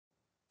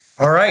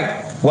All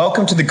right.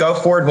 Welcome to the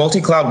GovForward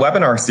Multi-Cloud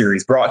webinar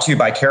series brought to you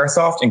by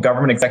Carahsoft and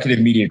Government Executive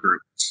Media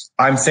Group.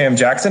 I'm Sam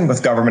Jackson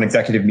with Government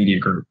Executive Media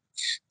Group.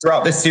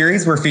 Throughout this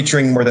series, we're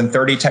featuring more than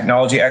 30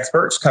 technology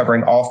experts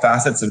covering all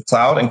facets of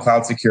cloud and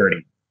cloud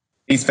security.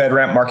 These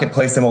FedRAMP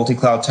Marketplace and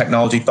multi-cloud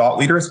technology thought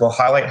leaders will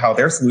highlight how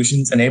their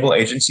solutions enable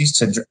agencies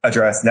to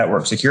address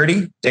network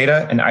security,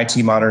 data, and IT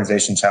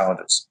modernization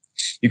challenges.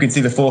 You can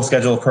see the full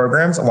schedule of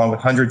programs along with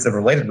hundreds of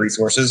related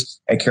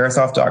resources at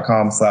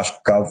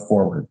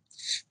carahsoft.com/govforward.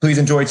 Please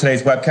enjoy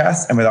today's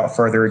webcast, and without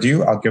further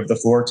ado, I'll give the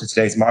floor to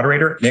today's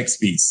moderator, Nick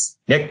Spees.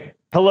 Nick.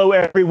 Hello,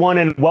 everyone,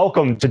 and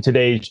welcome to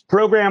today's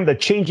program, The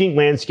Changing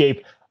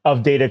Landscape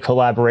of Data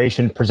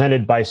Collaboration,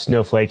 presented by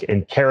Snowflake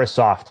and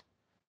Carahsoft.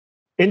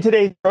 In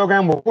today's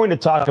program, we're going to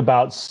talk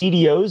about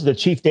CDOs, the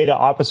Chief Data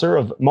Officer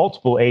of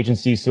multiple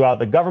agencies throughout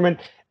the government,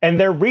 and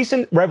their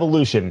recent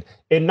revolution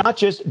in not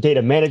just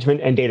data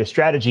management and data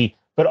strategy,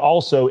 but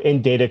also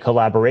in data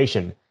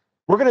collaboration.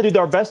 We're going to do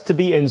our best to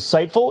be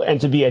insightful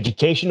and to be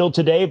educational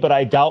today, but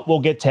I doubt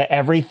we'll get to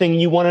everything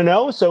you want to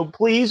know. So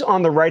please,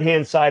 on the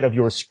right-hand side of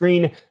your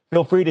screen,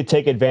 feel free to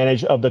take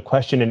advantage of the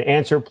question and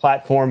answer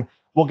platform.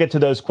 We'll get to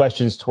those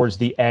questions towards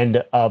the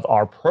end of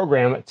our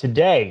program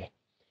today.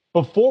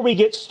 Before we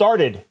get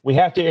started, we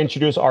have to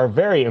introduce our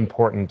very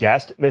important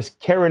guest, Ms.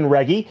 Karen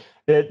Regge,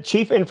 the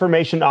Chief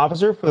Information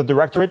Officer for the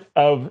Directorate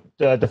of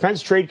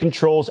Defense Trade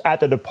Controls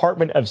at the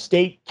Department of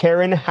State.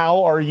 Karen,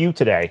 how are you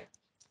today?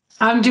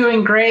 I'm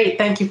doing great.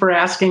 Thank you for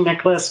asking,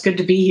 Nicholas. Good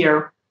to be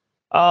here.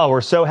 Oh,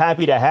 we're so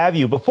happy to have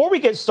you. Before we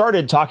get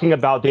started talking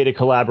about data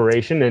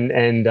collaboration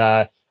and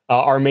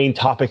our main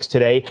topics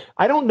today,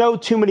 I don't know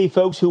too many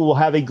folks who will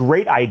have a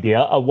great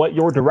idea of what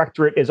your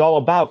directorate is all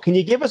about. Can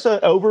you give us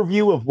an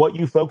overview of what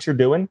you folks are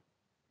doing?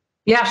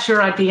 Yeah,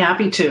 sure. I'd be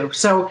happy to.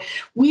 So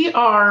we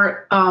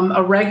are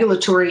a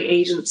regulatory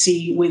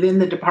agency within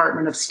the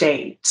Department of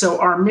State. So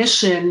our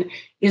mission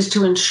is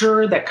to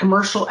ensure that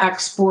commercial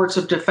exports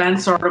of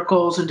defense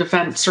articles and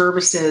defense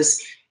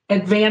services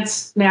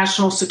advance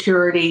national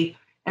security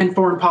and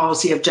foreign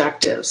policy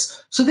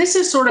objectives. So this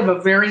is sort of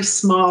a very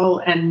small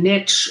and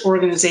niche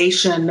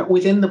organization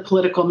within the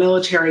Political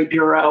Military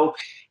Bureau.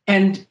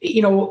 And,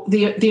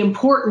 the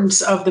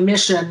importance of the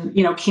mission,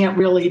 can't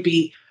really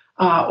be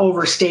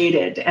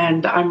overstated.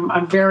 And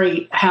I'm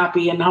very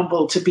happy and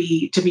humbled to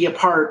be a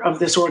part of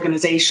this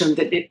organization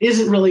that it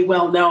isn't really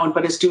well known,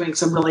 but is doing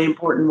some really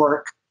important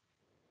work.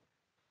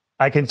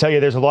 I can tell you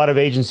there's a lot of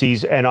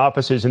agencies and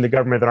offices in the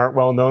government that aren't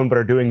well known, but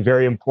are doing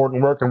very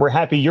important work. And we're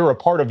happy you're a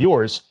part of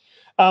yours.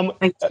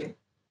 Thank you.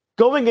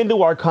 Going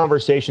into our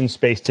conversation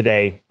space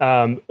today,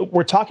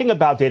 we're talking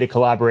about data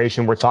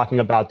collaboration. We're talking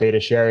about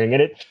data sharing.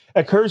 And it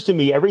occurs to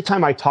me every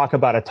time I talk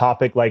about a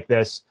topic like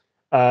this,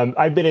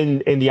 I've been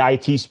in the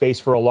IT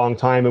space for a long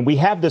time, and we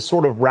have this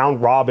sort of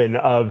round robin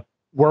of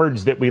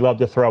words that we love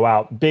to throw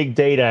out: big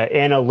data,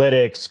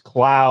 analytics,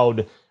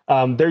 cloud.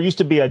 There used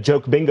to be a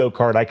joke bingo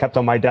card I kept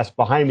on my desk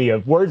behind me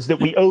of words that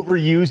we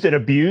overused and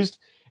abused.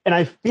 And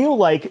I feel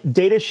like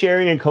data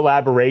sharing and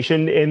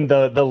collaboration in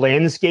the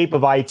landscape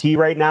of IT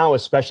right now,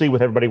 especially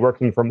with everybody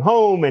working from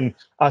home and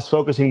us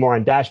focusing more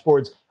on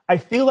dashboards, I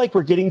feel like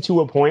we're getting to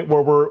a point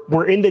where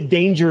we're in the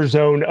danger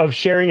zone of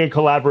sharing and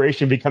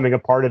collaboration becoming a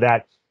part of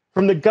that.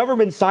 From the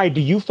government side,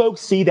 do you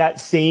folks see that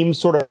same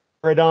sort of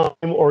paradigm,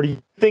 or do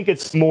you think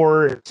it's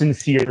more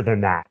sincere than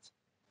that?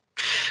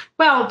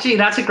 Well, gee,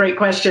 that's a great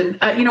question.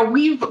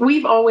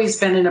 We've always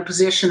been in a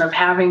position of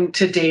having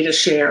to data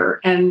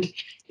share, and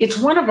it's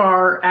one of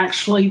our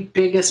actually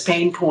biggest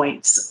pain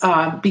points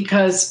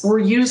because we're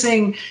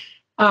using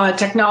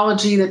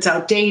technology that's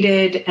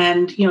outdated,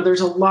 and there's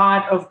a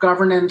lot of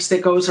governance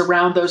that goes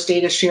around those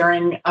data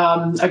sharing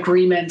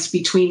agreements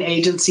between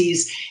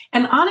agencies.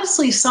 And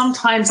honestly,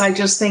 sometimes I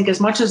just think, as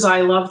much as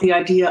I love the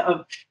idea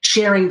of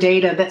sharing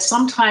data, that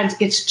sometimes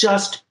it's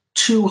just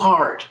too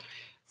hard.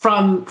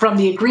 From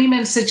the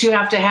agreements that you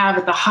have to have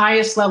at the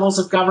highest levels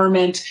of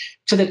government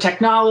to the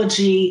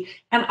technology.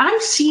 And I'm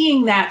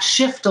seeing that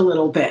shift a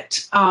little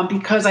bit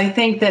because I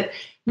think that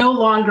no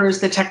longer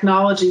is the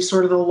technology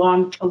sort of the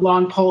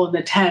long pole in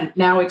the tent.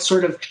 Now it's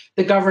sort of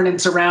the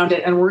governance around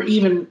it. And we're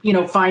even,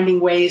 finding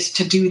ways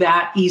to do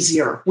that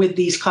easier with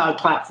these cloud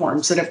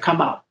platforms that have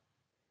come up.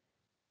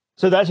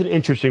 So that's an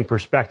interesting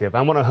perspective.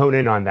 I want to hone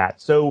in on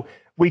that. So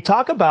we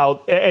talk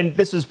about, and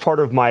this is part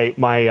of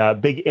my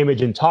big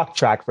image and talk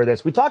track for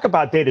this, we talk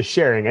about data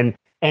sharing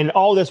and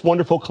all this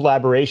wonderful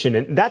collaboration.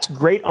 And that's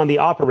great on the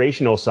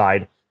operational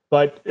side.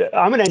 But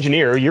I'm an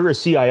engineer, you're a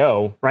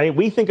CIO, right?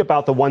 We think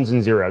about the ones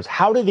and zeros.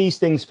 How do these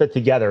things fit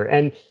together?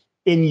 And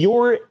in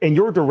your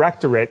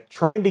directorate,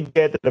 trying to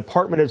get the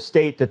Department of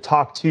State to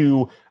talk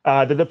to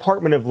the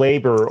Department of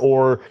Labor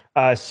or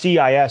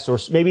CIS or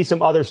maybe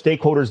some other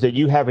stakeholders that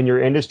you have in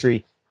your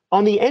industry,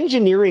 on the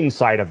engineering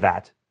side of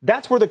that,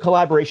 that's where the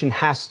collaboration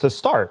has to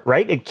start,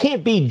 right? It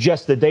can't be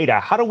just the data.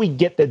 How do we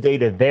get the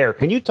data there?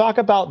 Can you talk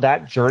about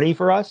that journey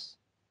for us?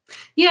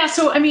 Yeah,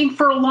 so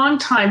for a long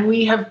time,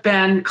 we have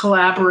been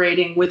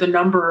collaborating with a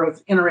number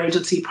of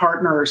interagency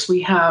partners.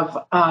 We have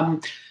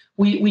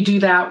we do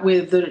that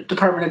with the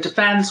Department of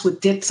Defense, with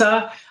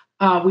DITSA.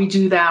 We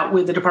do that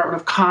with the Department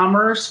of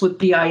Commerce, with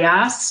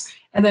BIS.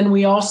 And then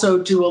we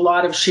also do a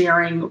lot of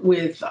sharing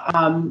with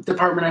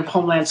Department of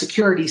Homeland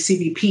Security,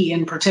 CBP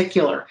in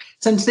particular,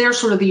 since they're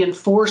sort of the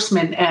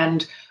enforcement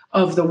end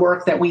of the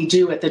work that we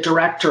do at the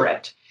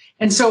directorate.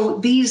 And so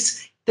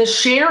the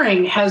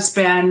sharing has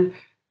been,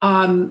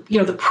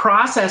 the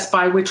process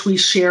by which we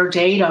share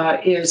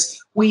data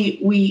is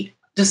we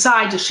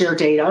decide to share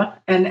data,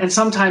 and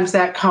sometimes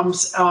that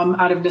comes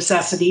out of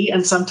necessity,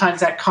 and sometimes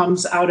that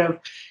comes out of,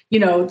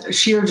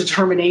 sheer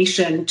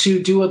determination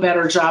to do a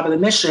better job of the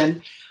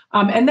mission.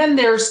 And then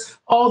there's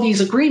all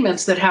these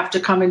agreements that have to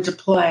come into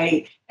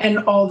play and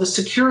all the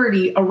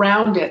security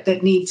around it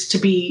that needs to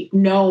be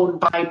known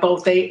by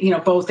both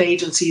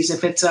agencies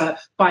if it's a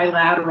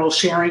bilateral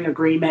sharing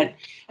agreement.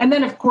 And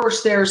then, of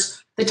course,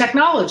 there's the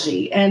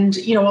technology. And,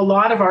 a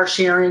lot of our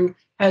sharing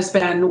has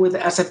been with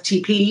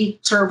SFTP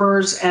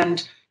servers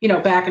and,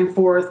 back and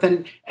forth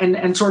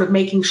and sort of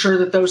making sure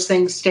that those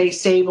things stay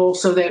stable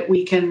so that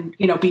we can,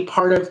 be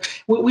part of.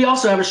 We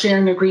also have a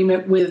sharing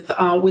agreement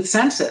with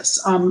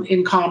Census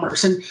in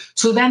commerce. And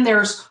so then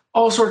there's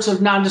all sorts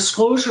of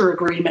non-disclosure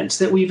agreements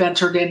that we've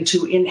entered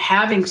into in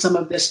having some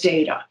of this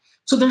data.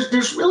 So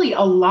there's really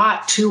a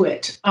lot to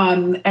it.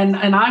 And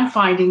I'm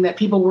finding that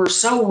people were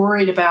so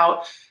worried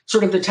about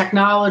sort of the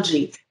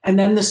technology and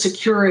then the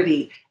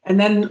security and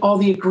then all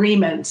the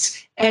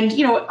agreements. And,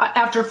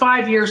 after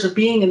 5 years of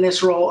being in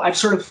this role, I've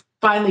sort of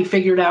finally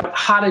figured out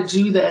how to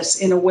do this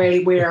in a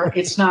way where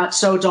it's not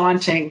so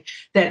daunting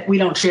that we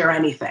don't share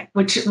anything,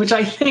 which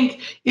I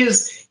think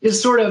is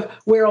sort of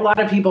where a lot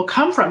of people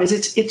come from. Is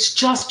it's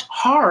just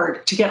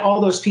hard to get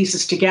all those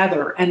pieces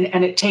together,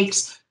 and it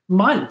takes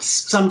months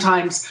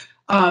sometimes,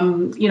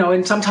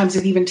 and sometimes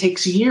it even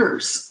takes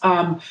years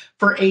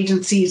for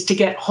agencies to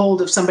get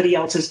hold of somebody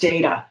else's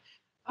data.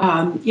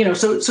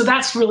 So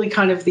that's really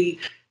kind of the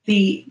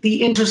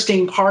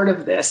interesting part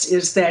of this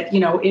is that,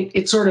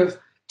 it sort of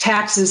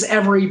taxes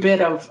every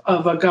bit of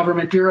a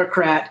government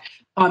bureaucrat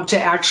to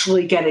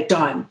actually get it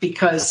done,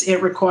 because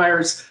it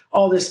requires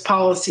all this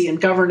policy and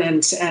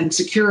governance and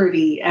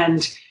security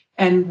and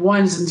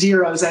ones and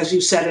zeros, as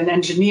you said, and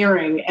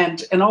engineering.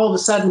 And all of a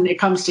sudden it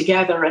comes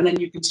together, and then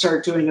you can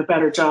start doing a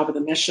better job of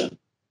the mission.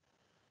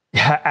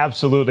 Yeah,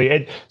 absolutely.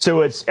 And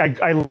so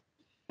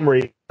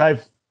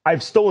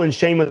I've stolen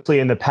shamelessly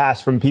in the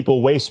past from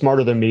people way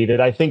smarter than me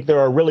that I think there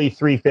are really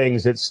three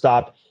things that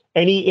stop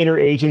any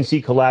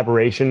interagency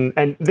collaboration.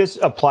 And this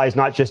applies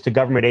not just to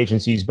government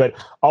agencies, but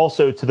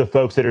also to the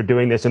folks that are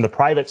doing this in the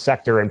private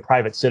sector and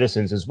private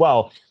citizens as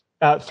well.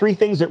 Three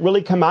things that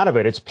really come out of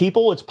it. It's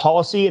people, it's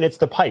policy, and it's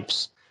the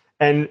pipes.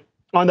 And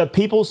on the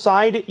people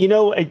side,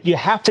 you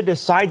have to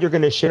decide you're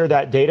going to share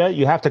that data.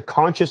 You have to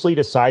consciously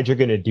decide you're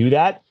going to do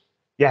that.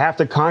 You have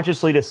to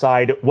consciously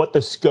decide what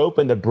the scope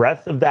and the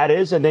breadth of that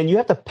is. And then you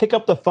have to pick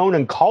up the phone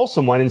and call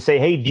someone and say,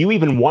 hey, do you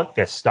even want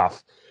this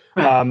stuff?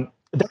 Right.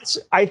 That's,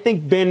 I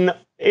think, been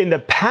in the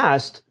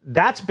past,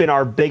 that's been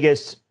our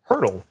biggest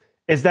hurdle,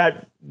 is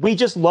that we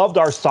just loved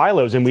our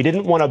silos and we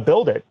didn't want to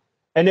build it.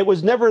 And it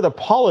was never the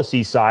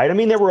policy side. I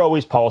mean, there were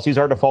always policies.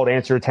 Our default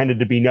answer tended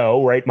to be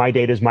no, right? My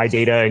data is my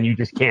data and you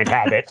just can't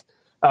have it.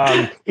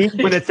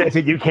 Even when it says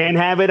that you can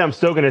have it, I'm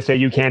still going to say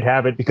you can't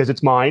have it because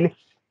it's mine.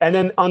 And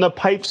then on the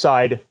pipe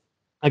side,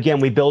 again,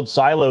 we build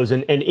silos,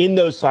 and in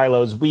those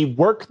silos, we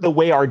work the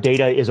way our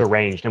data is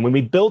arranged. And when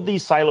we build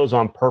these silos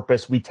on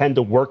purpose, we tend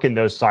to work in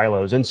those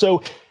silos. And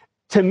so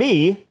to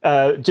me,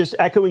 just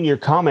echoing your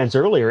comments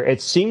earlier,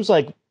 it seems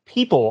like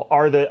people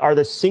are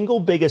the single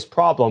biggest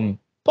problem.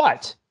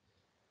 But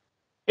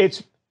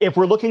if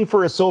we're looking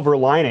for a silver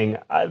lining,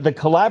 the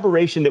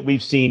collaboration that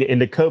we've seen in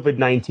the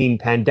COVID-19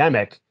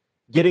 pandemic,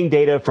 getting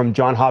data from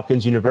Johns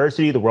Hopkins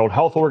University, the World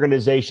Health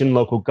Organization,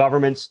 local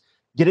governments,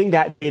 getting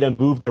that data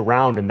moved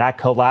around and that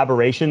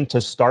collaboration to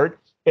start,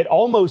 it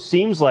almost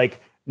seems like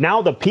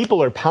now the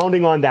people are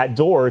pounding on that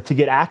door to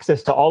get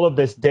access to all of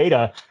this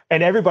data,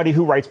 and everybody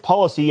who writes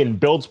policy and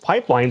builds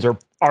pipelines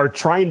are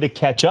trying to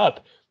catch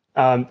up.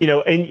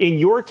 In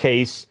your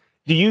case,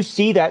 do you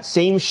see that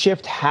same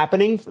shift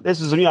happening?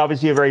 This is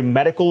obviously a very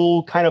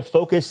medical kind of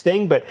focused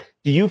thing, but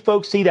do you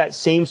folks see that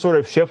same sort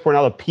of shift where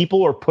now the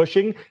people are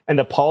pushing and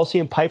the policy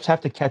and pipes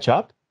have to catch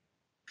up?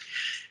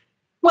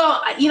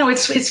 Well,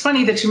 it's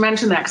funny that you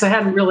mentioned that, because I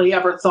hadn't really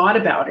ever thought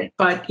about it.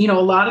 But, a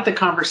lot of the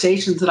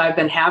conversations that I've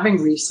been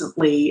having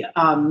recently,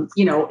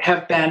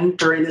 have been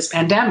during this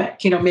pandemic.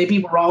 Maybe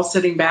we're all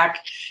sitting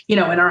back, in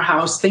our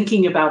house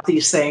thinking about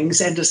these things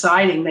and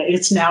deciding that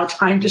it's now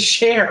time to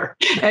share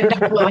and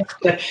now we'll have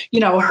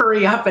to,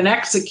 hurry up and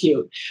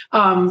execute.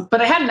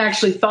 But I hadn't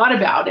actually thought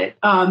about it.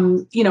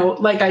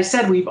 Like I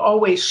said, we've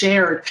always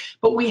shared,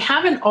 but we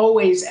haven't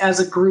always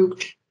as a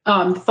group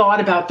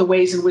thought about the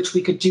ways in which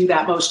we could do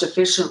that most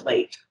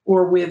efficiently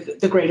or with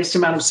the greatest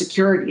amount of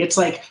security. It's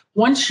like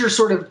once you're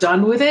sort of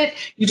done with it,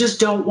 you just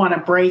don't want to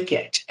break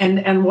it.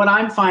 And what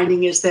I'm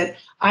finding is that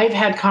I've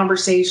had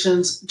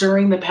conversations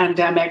during the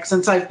pandemic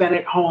since I've been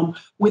at home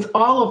with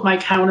all of my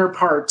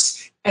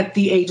counterparts at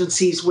the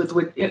agencies with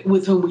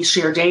whom we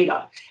share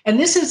data. And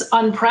this is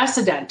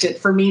unprecedented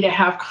for me to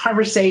have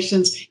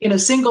conversations in a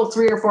single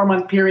 3 or 4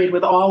 month period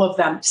with all of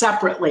them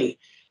separately.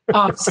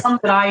 Some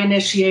that I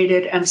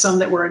initiated and some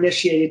that were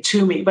initiated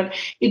to me. But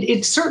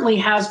it certainly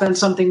has been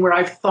something where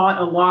I've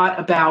thought a lot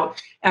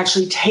about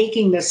actually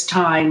taking this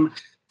time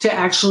to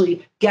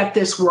actually get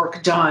this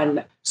work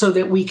done so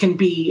that we can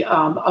be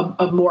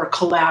a more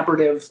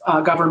collaborative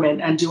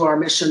government and do our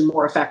mission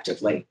more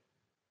effectively.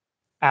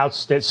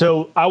 Outstanding.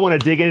 So I want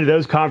to dig into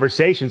those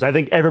conversations. I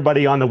think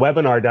everybody on the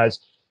webinar does.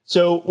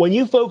 So when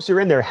you folks are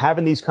in there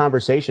having these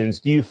conversations,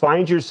 do you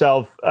find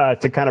yourself,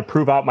 to kind of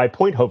prove out my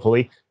point,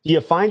 hopefully, do you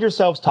find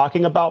yourselves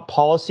talking about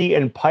policy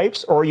and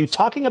pipes, or are you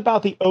talking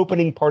about the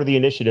opening part of the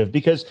initiative?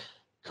 Because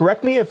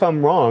correct me if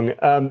I'm wrong,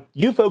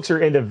 you folks are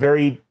in the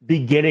very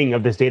beginning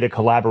of this data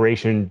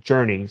collaboration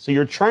journey. So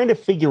you're trying to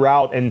figure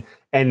out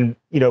and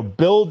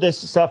build this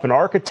stuff and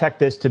architect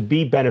this to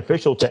be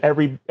beneficial to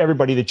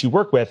everybody that you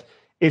work with.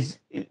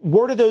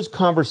 Where do those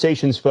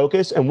conversations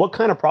focus, and what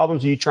kind of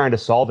problems are you trying to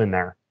solve in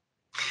there?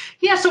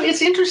 Yeah, so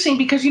it's interesting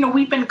because,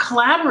 we've been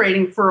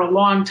collaborating for a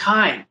long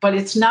time, but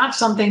it's not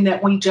something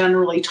that we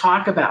generally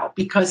talk about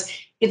because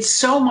it's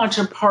so much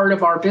a part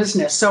of our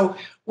business. So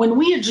when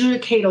we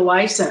adjudicate a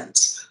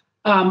license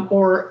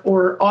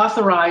or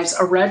authorize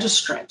a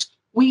registrant,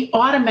 we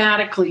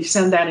automatically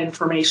send that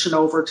information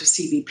over to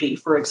CBP,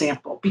 for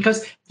example,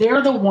 because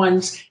they're the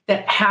ones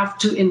that have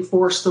to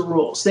enforce the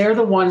rules. They're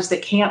the ones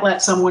that can't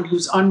let someone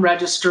who's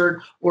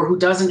unregistered or who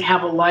doesn't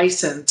have a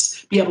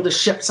license be able to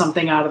ship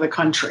something out of the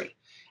country.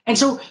 And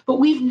so, but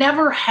we've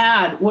never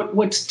had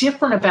what's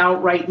different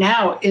about right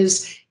now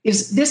is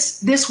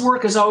this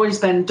work has always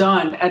been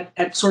done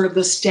at sort of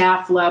the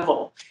staff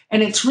level.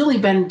 And it's really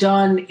been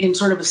done in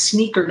sort of a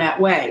sneaker net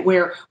way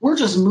where we're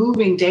just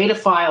moving data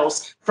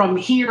files from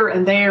here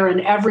and there and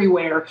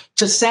everywhere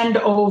to send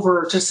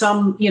over to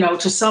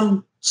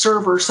some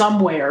server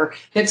somewhere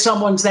that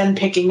someone's then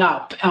picking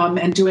up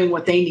and doing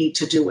what they need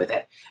to do with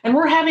it. And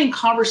we're having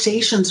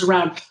conversations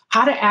around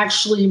how to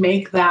actually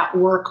make that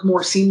work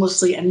more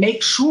seamlessly and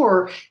make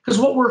sure, because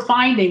what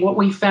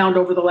we found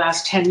over the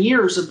last 10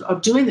 years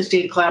of doing this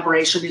data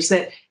collaboration is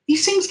that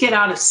these things get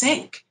out of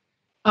sync.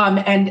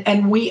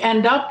 And we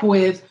end up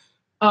with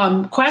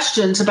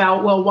questions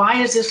about, well,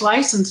 why is this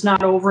license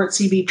not over at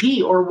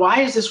CBP? Or why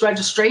is this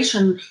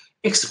registration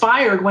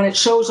expired when it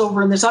shows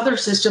over in this other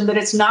system that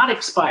it's not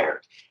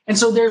expired? And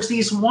so there's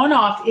these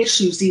one-off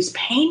issues, these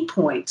pain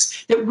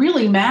points that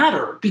really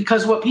matter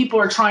because what people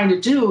are trying to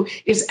do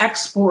is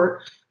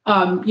export,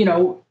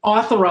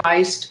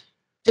 authorized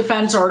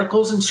defense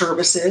articles and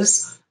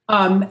services.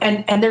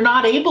 And they're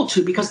not able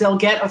to because they'll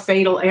get a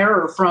fatal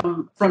error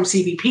from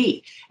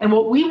CBP. And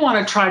what we want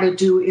to try to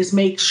do is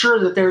make sure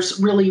that there's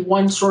really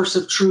one source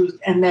of truth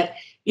and that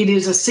it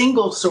is a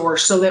single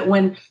source so that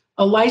when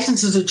a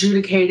license is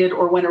adjudicated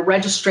or when a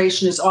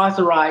registration is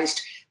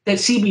authorized, that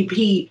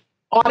CBP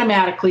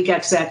automatically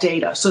gets that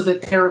data so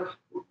that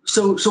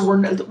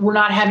we're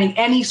not having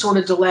any sort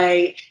of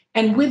delay.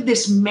 And with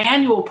this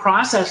manual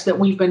process that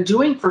we've been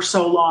doing for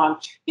so long,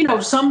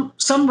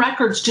 some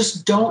records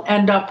just don't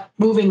end up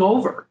moving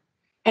over.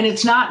 And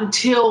it's not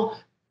until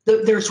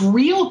there's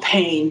real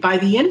pain by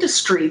the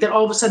industry that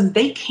all of a sudden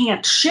they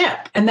can't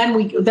ship. And then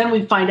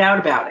we find out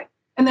about it.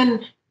 And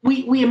then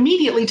we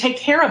immediately take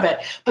care of it.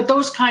 But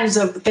those kinds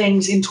of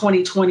things in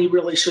 2020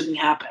 really shouldn't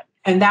happen.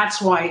 And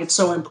that's why it's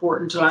so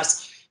important to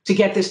us to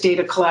get this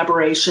data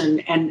collaboration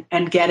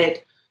and get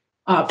it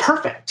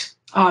perfect.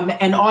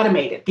 And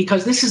automate it,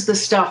 because this is the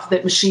stuff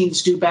that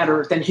machines do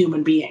better than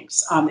human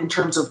beings in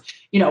terms of,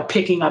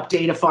 picking up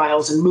data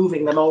files and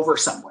moving them over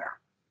somewhere.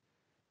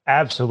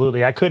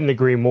 Absolutely. I couldn't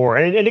agree more.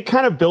 And it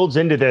kind of builds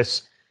into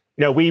this,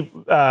 we,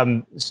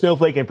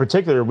 Snowflake in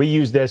particular, we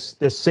use this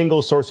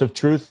single source of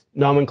truth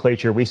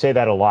nomenclature. We say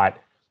that a lot.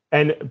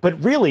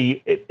 But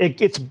really,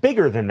 it's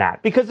bigger than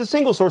that, because the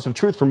single source of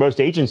truth for most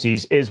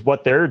agencies is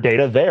what their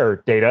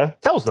data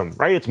tells them,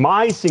 right? It's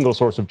my single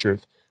source of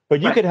truth.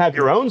 But you could have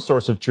your own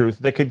source of truth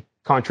that could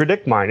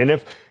contradict mine. And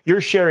if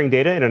you're sharing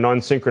data in a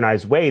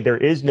non-synchronized way, there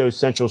is no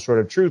central source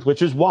of truth,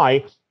 which is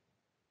why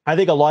I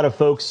think a lot of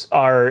folks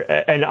are,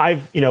 and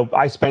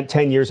I spent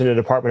 10 years in the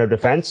Department of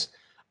Defense.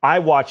 I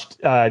watched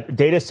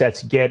data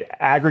sets get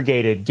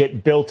aggregated,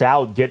 get built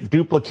out, get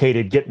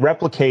duplicated, get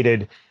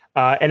replicated.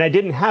 And I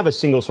didn't have a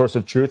single source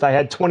of truth. I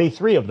had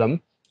 23 of them,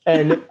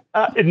 and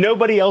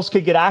nobody else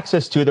could get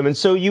access to them. And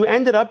so you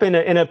ended up in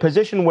a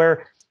position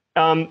where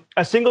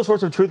a single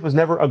source of truth was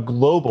never a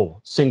global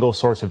single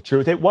source of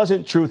truth. It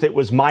wasn't truth. It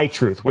was my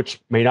truth,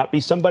 which may not be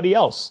somebody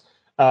else.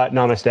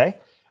 Namaste.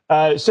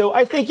 So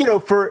I think,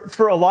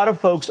 for a lot of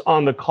folks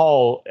on the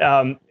call,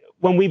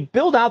 when we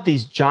build out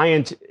these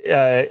giant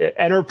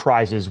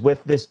enterprises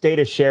with this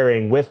data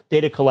sharing, with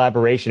data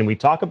collaboration, we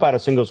talk about a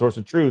single source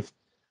of truth.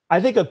 I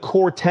think a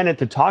core tenet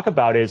to talk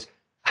about is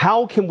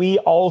how can we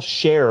all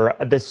share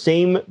the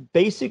same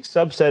basic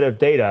subset of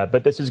data,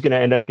 but this is going to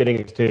end up getting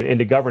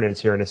into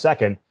governance here in a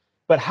second.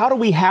 But how do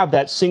we have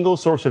that single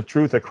source of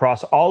truth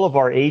across all of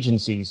our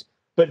agencies,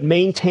 but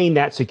maintain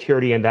that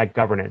security and that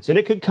governance. And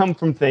it could come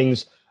from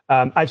things.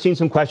 I've seen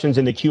some questions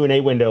in the Q&A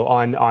window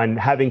on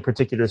having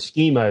particular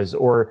schemas,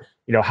 or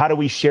how do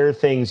we share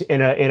things in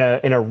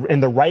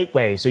the right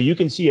way, so you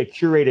can see a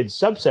curated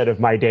subset of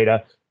my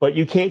data, but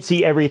you can't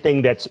see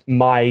everything that's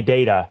my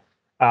data.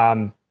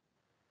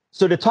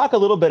 So to talk a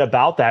little bit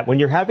about that, when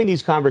you're having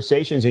these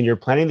conversations and you're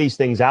planning these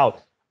things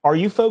out, are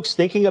you folks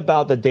thinking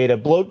about the data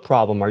bloat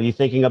problem? Are you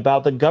thinking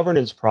about the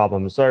governance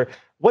problems? Or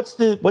what's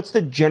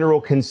the general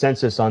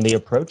consensus on the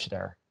approach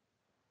there?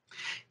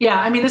 Yeah,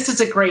 I mean, this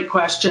is a great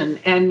question.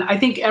 And I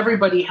think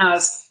everybody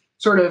has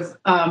sort of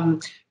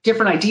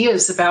different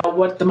ideas about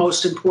what the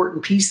most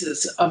important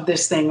pieces of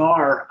this thing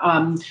are.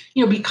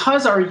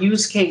 Because our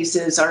use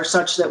cases are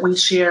such that we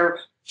share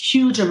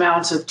huge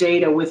amounts of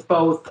data with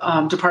both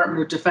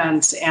Department of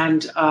Defense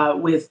and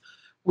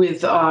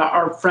with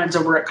our friends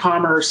over at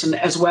Commerce, and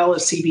as well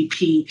as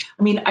CBP.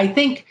 I mean, I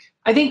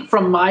think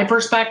from my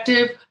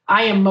perspective,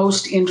 I am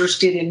most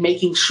interested in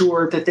making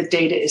sure that the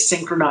data is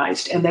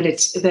synchronized, and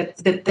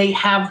that they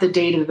have the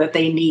data that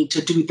they need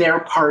to do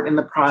their part in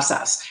the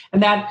process.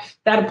 And that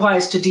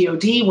applies to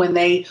DoD when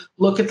they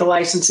look at the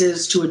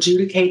licenses to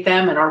adjudicate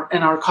them, and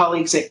our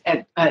colleagues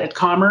at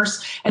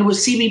Commerce. And with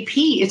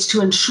CBP, it's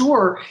to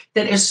ensure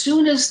that as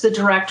soon as the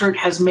directorate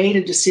has made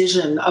a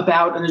decision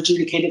about an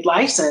adjudicated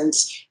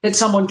license, that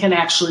someone can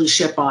actually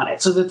ship on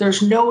it, so that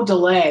there's no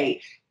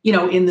delay,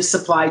 in the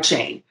supply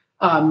chain.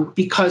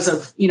 Because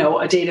of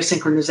a data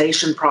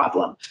synchronization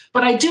problem.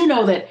 But I do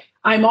know that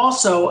I'm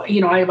also,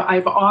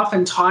 I've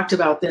often talked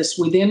about this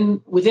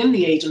within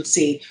the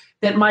agency,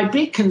 that my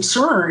big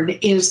concern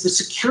is the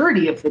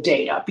security of the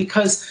data,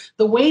 because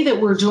the way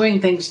that we're doing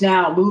things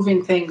now,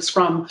 moving things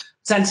from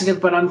sensitive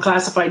but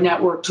unclassified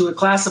network to a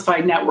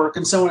classified network,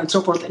 and so on and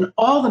so forth, and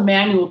all the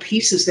manual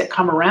pieces that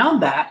come around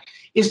that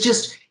is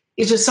just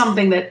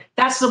something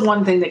that's the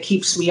one thing that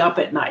keeps me up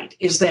at night,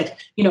 is that,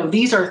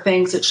 these are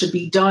things that should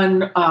be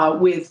done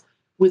with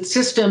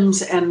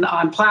systems and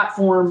on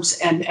platforms,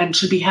 and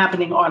should be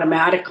happening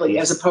automatically,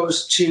 as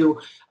opposed to,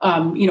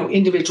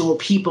 individual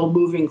people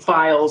moving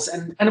files.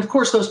 And of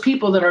course, those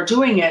people that are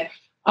doing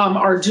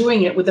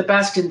it with the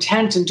best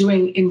intent and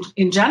doing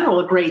in general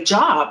a great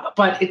job,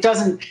 but it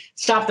doesn't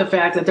stop the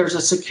fact that there's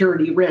a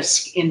security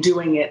risk in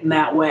doing it in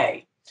that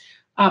way.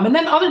 And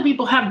then other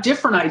people have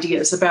different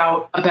ideas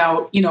about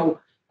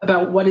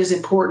what is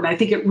important. I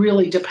think it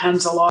really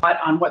depends a lot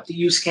on what the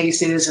use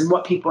case is and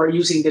what people are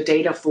using the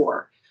data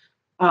for.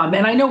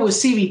 And I know with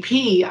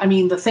CBP, I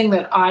mean, the thing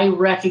that I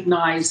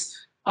recognize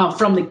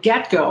from the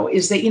get-go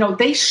is that,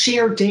 they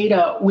share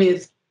data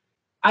with,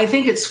 I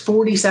think it's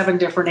 47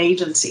 different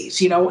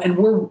agencies, and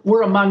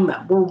we're among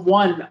them. We're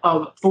one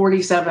of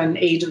 47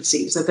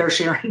 agencies that they're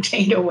sharing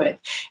data with.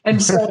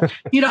 And so,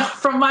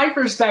 from my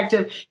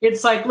perspective,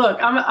 it's like, look,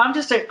 I'm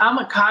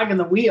a cog in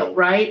the wheel,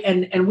 right?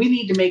 And we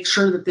need to make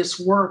sure that this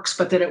works,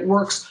 but that it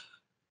works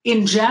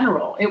in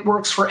general. It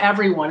works for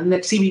everyone, and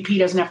that CBP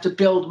doesn't have to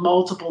build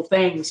multiple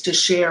things to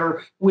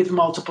share with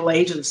multiple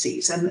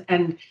agencies.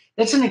 And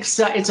that's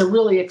it's a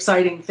really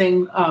exciting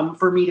thing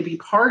for me to be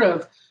part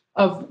of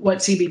what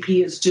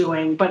CBP is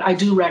doing. But I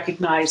do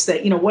recognize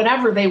that,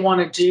 whatever they want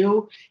to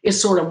do is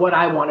sort of what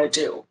I want to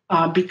do,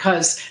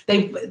 because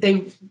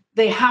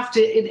they have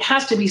to, it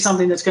has to be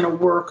something that's going to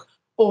work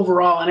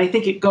overall. And I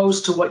think it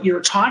goes to what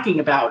you're talking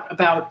about,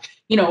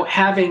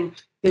 having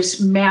this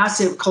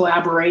massive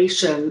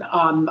collaboration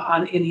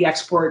in the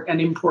export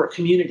and import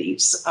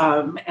communities.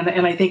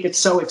 And I think it's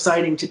so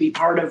exciting to be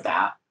part of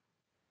that.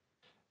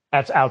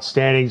 That's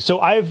outstanding. So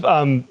I've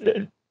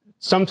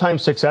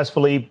sometimes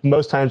successfully,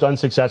 most times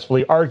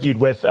unsuccessfully, argued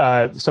with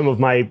some of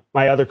my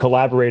other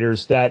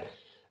collaborators that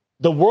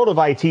the world of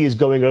IT is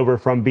going over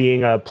from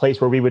being a place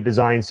where we would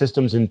design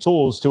systems and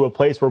tools to a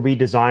place where we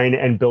design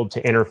and build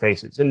to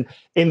interfaces. And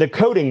in the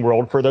coding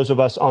world, for those of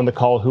us on the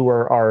call who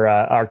are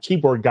our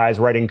keyboard guys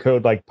writing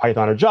code like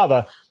Python or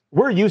Java,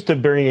 we're used to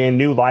bringing in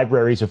new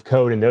libraries of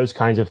code and those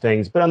kinds of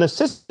things. But on the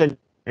system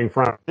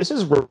front, this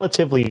is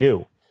relatively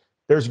new.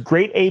 There's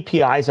great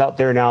APIs out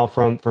there now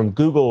from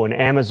Google and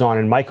Amazon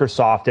and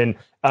Microsoft, and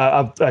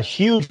a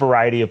huge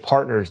variety of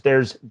partners.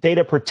 There's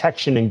data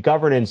protection and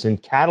governance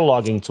and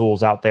cataloging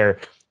tools out there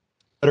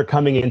that are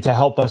coming in to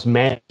help us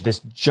manage this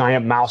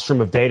giant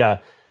maelstrom of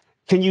data.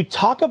 Can you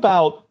talk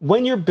about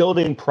when you're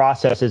building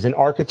processes and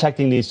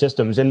architecting these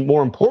systems, and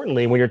more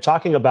importantly, when you're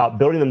talking about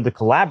building them to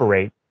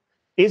collaborate,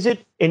 is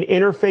it an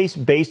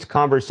interface-based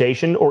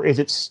conversation, or is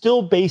it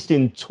still based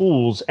in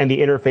tools and the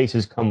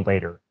interfaces come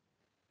later?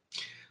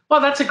 Well,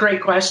 that's a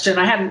great question.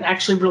 I hadn't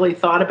actually really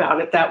thought about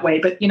it that way,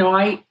 but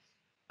I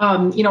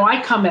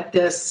come at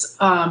this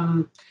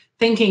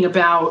thinking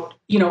about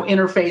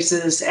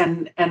interfaces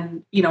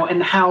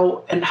and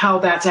how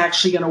that's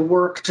actually going to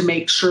work to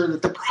make sure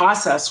that the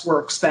process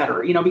works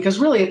better. Because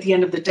really, at the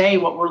end of the day,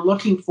 what we're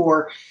looking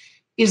for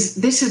is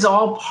this is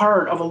all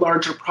part of a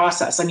larger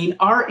process. I mean,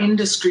 our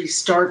industry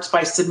starts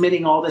by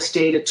submitting all this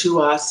data to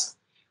us.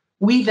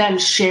 We then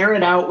share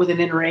it out with an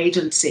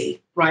interagency,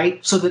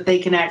 right, so that they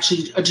can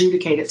actually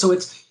adjudicate it. So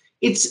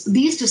it's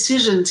these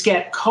decisions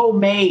get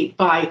co-made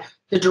by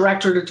the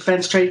Director of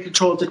Defense Trade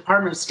Control at the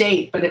Department of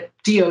State, but at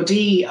DOD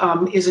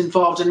is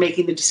involved in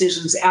making the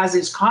decisions, as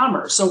is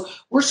Commerce. So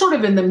we're sort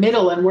of in the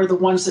middle, and we're the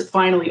ones that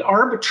finally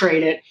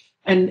arbitrate it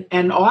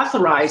and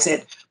authorize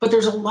it. But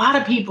there's a lot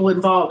of people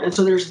involved. And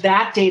so there's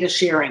that data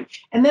sharing.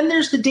 And then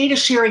there's the data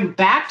sharing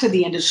back to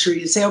the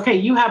industry to say, okay,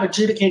 you have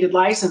adjudicated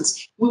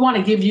license. We want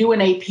to give you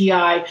an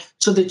API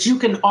so that you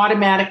can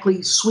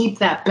automatically sweep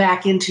that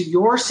back into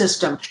your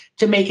system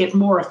to make it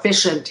more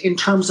efficient in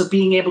terms of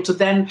being able to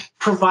then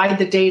provide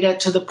the data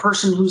to the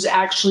person who's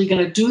actually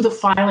going to do the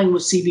filing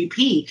with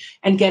CBP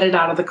and get it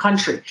out of the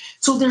country.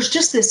 So there's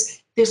just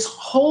this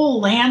whole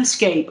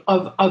landscape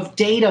of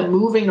data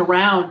moving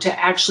around to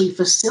actually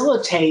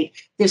facilitate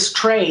this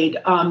trade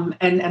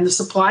and the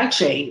supply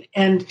chain.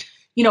 And,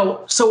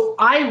 so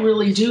I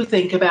really do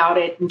think about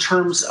it in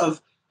terms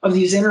of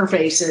these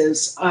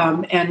interfaces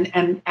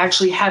and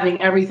actually having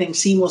everything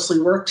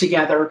seamlessly work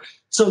together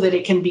so that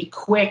it can be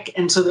quick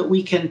and so that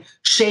we can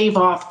shave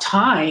off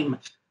time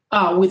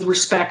with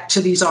respect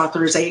to these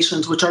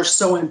authorizations, which are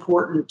so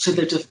important to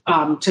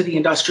the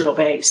industrial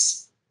base.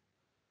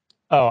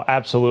 Oh,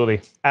 absolutely.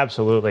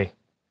 Absolutely.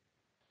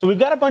 So we've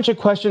got a bunch of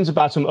questions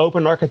about some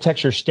open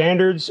architecture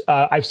standards.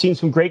 I've seen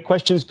some great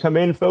questions come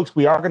in, folks.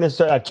 We are going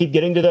to keep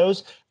getting to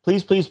those.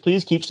 Please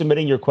keep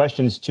submitting your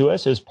questions to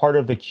us as part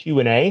of the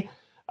Q&A.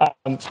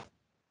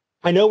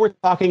 I know we're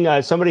talking,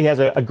 somebody has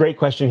a great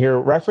question here.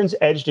 Reference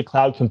edge to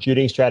cloud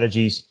computing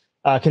strategies.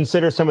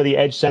 Consider some of the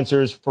edge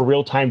sensors for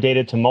real-time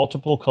data to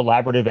multiple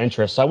collaborative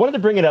interests. So I wanted to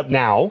bring it up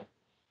now,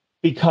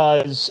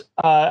 because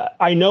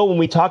I know when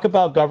we talk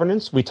about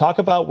governance, we talk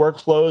about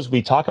workflows,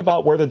 we talk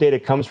about where the data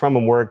comes from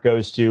and where it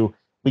goes to,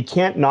 we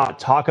can't not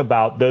talk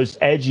about those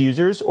edge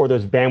users or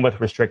those bandwidth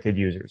restricted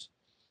users.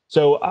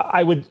 So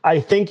I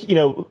think,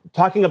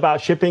 talking about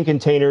shipping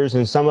containers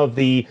and some of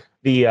the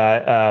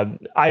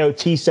IoT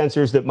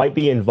sensors that might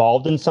be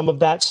involved in some of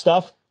that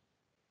stuff,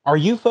 are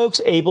you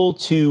folks able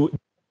to do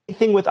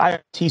anything with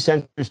IoT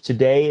sensors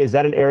today? Is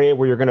that an area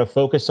where you're going to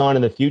focus on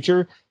in the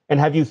future? And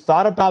have you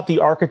thought about the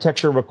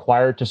architecture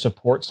required to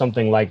support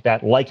something like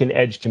that, like an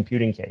edge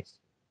computing case?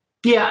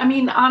 Yeah, I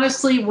mean,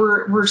 honestly,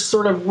 we're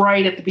sort of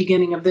right at the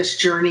beginning of this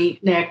journey,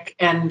 Nick,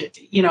 and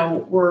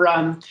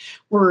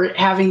we're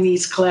having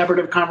these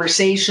collaborative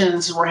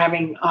conversations. We're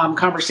having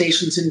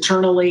conversations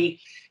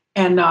internally,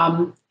 and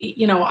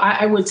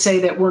I would say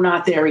that we're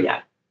not there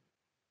yet.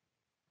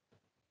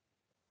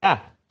 Yeah,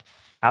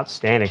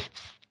 outstanding.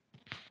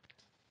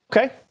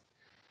 Okay.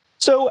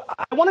 So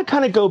I want to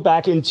kind of go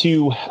back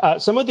into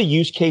some of the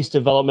use case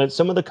development,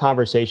 some of the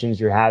conversations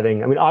you're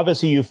having. I mean,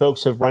 obviously, you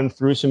folks have run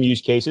through some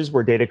use cases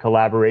where data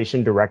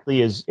collaboration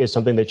directly is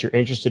something that you're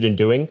interested in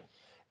doing.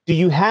 Do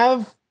you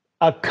have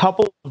a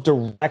couple of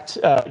direct,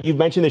 you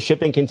mentioned the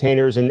shipping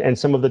containers and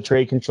some of the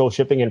trade control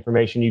shipping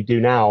information you do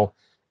now.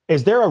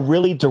 Is there a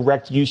really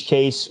direct use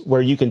case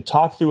where you can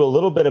talk through a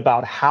little bit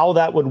about how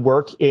that would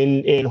work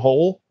in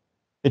whole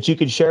that you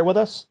could share with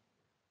us?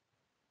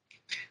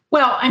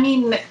 Well, I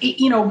mean,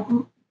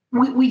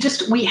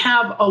 we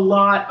have a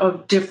lot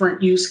of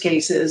different use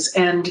cases,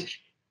 and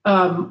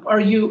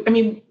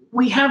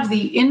we have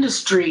the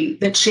industry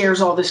that shares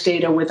all this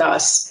data with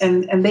us,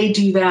 and they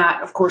do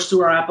that, of course,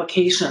 through our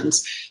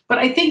applications. But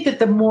I think that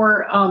the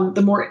more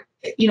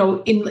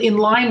in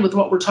line with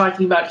what we're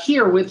talking about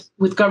here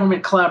with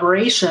government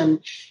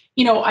collaboration,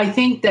 I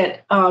think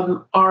that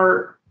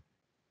our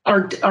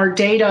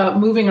data,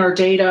 moving our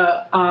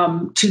data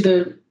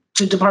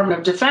to Department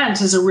of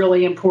Defense is a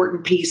really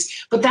important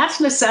piece, but that's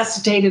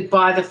necessitated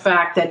by the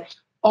fact that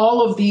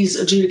all of these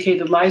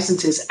adjudicated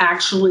licenses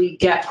actually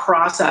get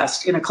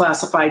processed in a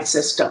classified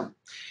system.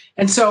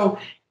 And so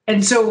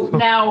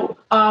now,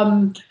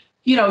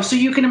 so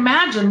you can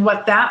imagine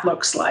what that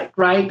looks like,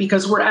 right?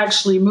 Because we're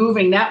actually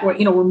moving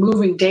we're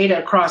moving data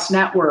across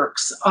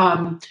networks.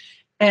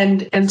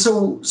 And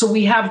so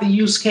we have the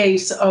use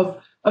case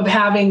of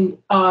having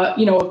a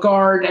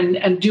guard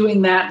and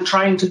doing that and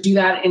trying to do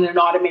that in an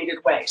automated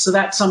way. So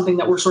that's something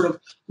that we're sort of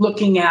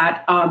looking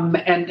at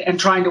and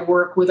trying to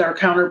work with our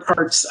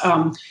counterparts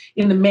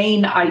in the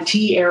main IT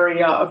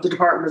area of the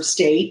Department of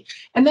State.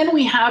 And then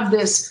we have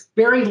this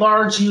very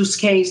large use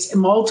case,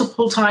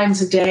 multiple times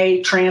a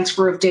day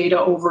transfer of data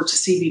over to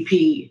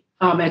CBP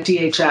at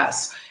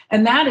DHS.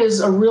 And that is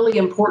a really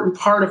important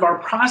part of our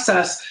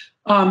process,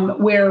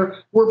 where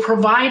we're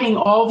providing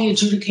all the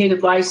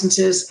adjudicated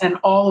licenses and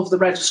all of the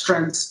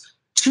registrants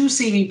to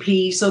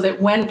CBP so that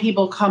when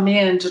people come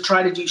in to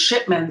try to do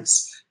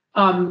shipments,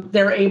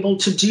 they're able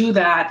to do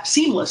that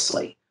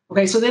seamlessly.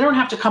 Okay, so they don't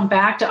have to come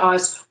back to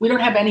us. We don't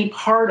have any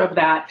part of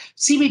that.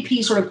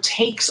 CBP sort of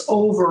takes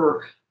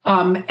over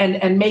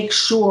and makes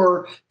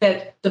sure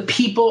that the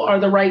people are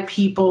the right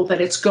people, that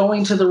it's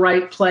going to the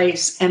right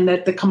place, and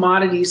that the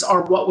commodities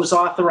are what was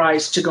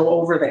authorized to go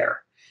over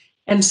there.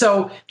 And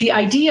so the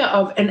idea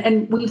of,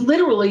 and we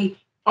literally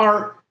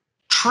are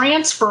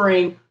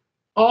transferring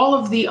all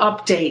of the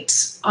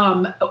updates,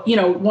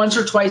 once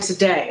or twice a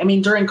day. I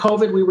mean, during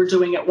COVID, we were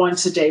doing it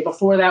once a day.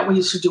 Before that, we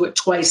used to do it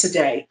twice a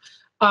day.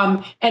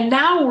 And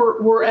now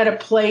we're at a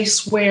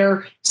place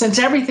where, since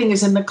everything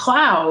is in the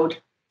cloud,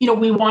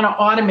 we want to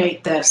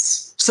automate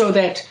this so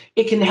that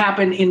it can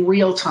happen in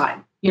real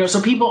time.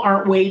 So people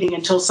aren't waiting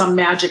until some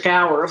magic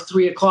hour of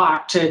 3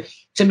 o'clock to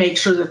make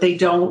sure that they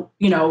don't,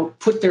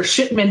 put their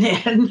shipment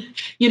in,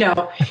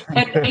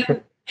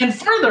 and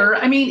further,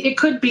 I mean, it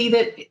could be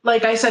that,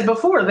 like I said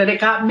before, that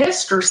it got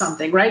missed or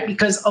something, right?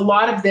 Because a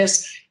lot of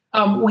this,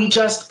 we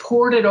just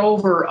poured it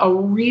over a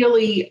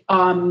really,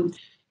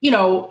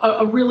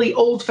 a really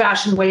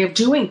old-fashioned way of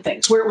doing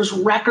things, where it was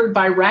record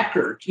by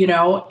record,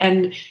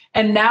 and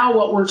now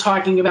what we're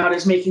talking about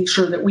is making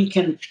sure that we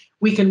can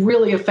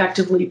really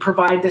effectively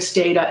provide this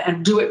data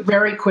and do it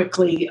very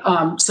quickly,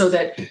 so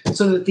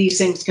that these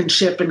things can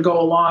ship and go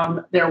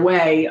along their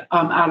way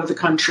out of the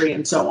country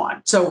and so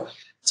on. So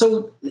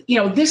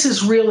this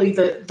is really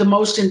the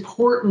most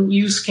important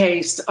use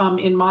case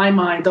in my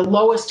mind, the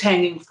lowest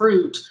hanging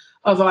fruit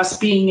of us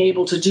being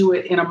able to do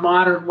it in a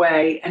modern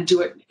way and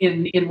do it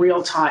in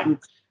real time,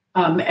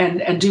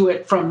 and do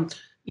it from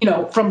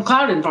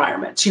cloud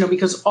environments,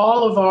 because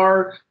all of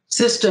our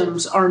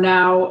systems are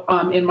now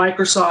in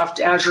Microsoft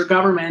Azure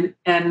Government,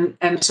 and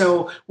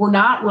so we're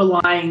not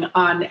relying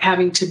on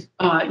having to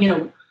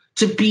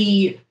to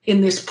be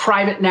in this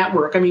private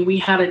network. I mean, we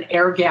had an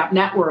air gap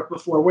network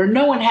before where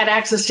no one had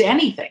access to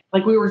anything.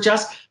 Like, we were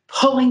just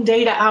pulling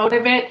data out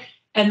of it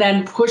and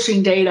then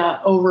pushing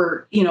data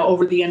over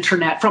the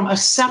internet from a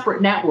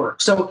separate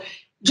network. So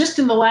just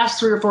in the last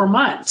 3 or 4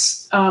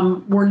 months,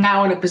 we're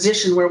now in a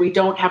position where we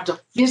don't have to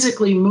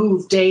physically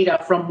move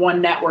data from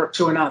one network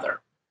to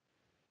another.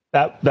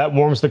 That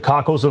warms the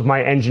cockles of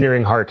my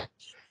engineering heart.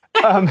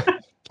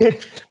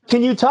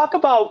 Can you talk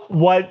about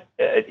what,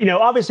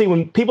 obviously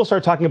when people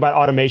start talking about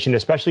automation,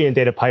 especially in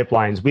data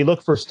pipelines, we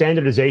look for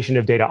standardization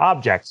of data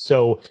objects.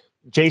 So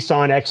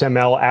JSON,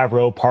 XML,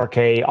 Avro,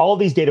 Parquet, all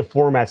these data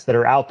formats that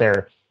are out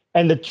there.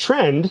 And the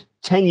trend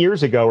 10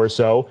 years ago or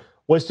so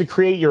was to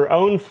create your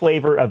own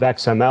flavor of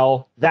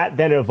XML. That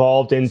then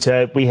evolved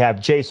into, we have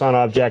JSON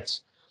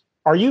objects.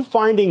 Are you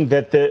finding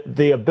that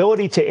the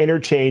ability to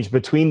interchange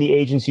between the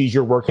agencies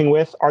you're working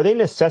with, are they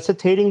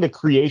necessitating the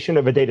creation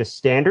of a data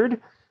standard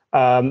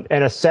and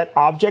a set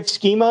object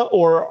schema,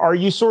 or are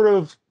you sort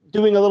of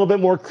doing a little bit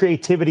more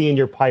creativity in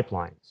your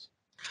pipelines?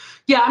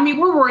 Yeah, I mean,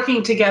 we're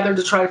working together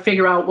to try to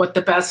figure out what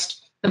the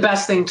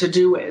best thing to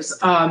do is.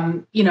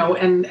 And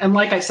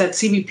like I said,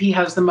 CBP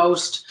has the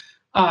most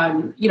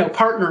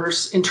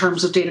partners in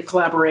terms of data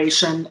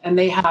collaboration, and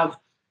they have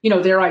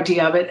their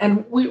idea of it.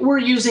 And we're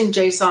using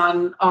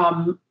JSON,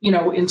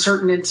 in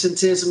certain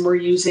instances, and we're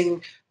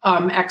using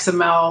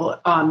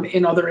XML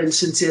in other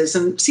instances.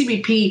 And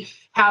CBP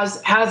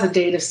has a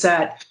data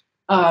set,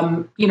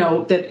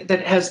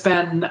 that has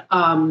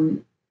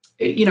been,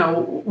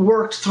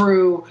 worked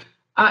through.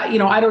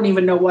 I don't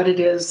even know what it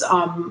is,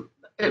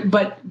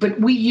 but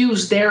we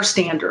use their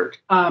standard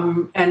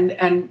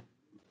and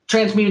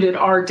transmuted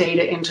our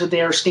data into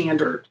their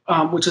standard,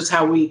 which is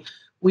how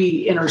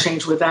we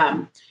interchange with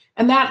them.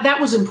 And that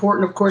was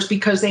important, of course,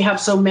 because they have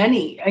so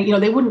many.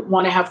 They wouldn't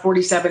want to have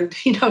 47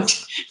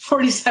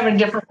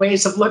 different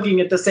ways of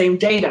looking at the same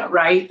data,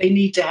 right? They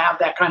need to have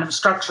that kind of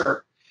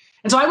structure.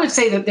 And so I would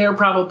say that they're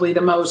probably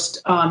the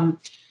most,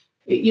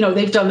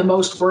 they've done the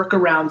most work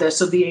around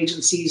this of the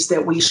agencies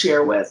that we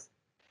share with.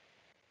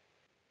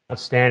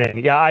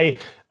 Outstanding. Yeah,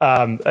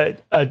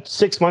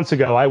 6 months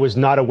ago, I was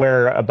not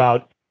aware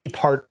about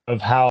part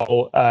of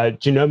how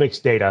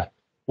genomics data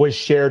was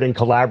shared and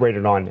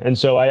collaborated on. And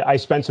so I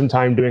spent some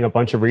time doing a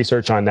bunch of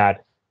research on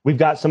that. We've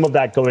got some of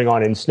that going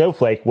on in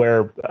Snowflake,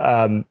 where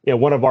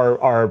one of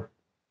our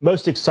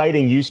most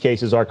exciting use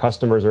cases our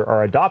customers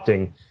are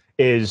adopting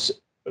is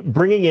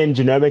bringing in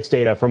genomics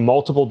data from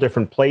multiple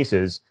different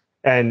places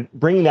and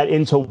bringing that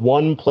into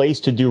one place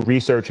to do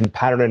research and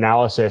pattern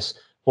analysis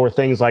for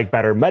things like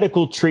better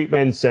medical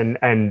treatments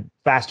and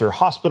faster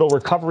hospital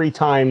recovery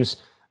times.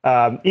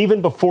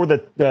 Even before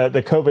the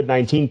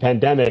COVID-19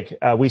 pandemic,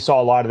 we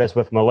saw a lot of this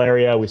with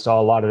malaria. We saw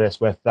a lot of this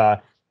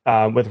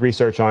with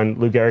research on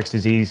Lou Gehrig's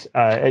disease.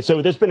 And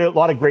so there's been a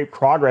lot of great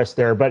progress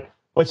there. But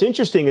what's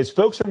interesting is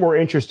folks are more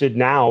interested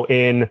now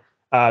in,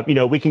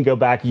 we can go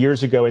back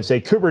years ago and say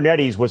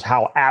Kubernetes was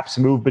how apps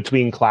move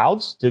between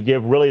clouds to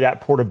give really that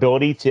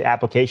portability to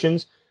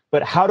applications.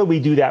 But how do we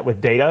do that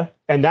with data?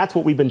 And that's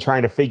what we've been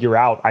trying to figure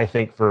out, I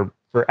think, for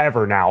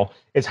forever now,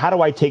 is how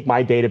do I take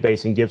my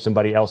database and give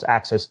somebody else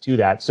access to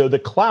that? So the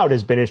cloud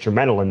has been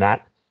instrumental in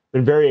that.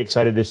 Been very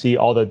excited to see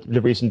all the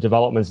recent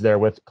developments there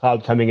with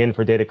cloud coming in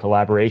for data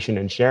collaboration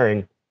and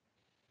sharing.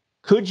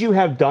 Could you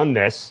have done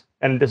this?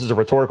 And this is a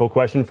rhetorical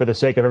question for the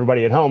sake of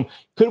everybody at home.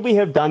 Could we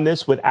have done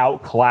this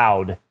without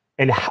cloud?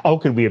 And how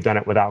could we have done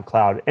it without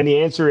cloud? And the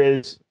answer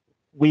is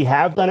we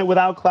have done it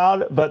without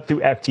cloud, but through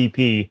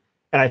FTP.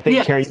 And I think,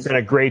 yes, Karen, you've done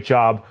a great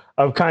job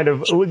of kind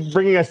of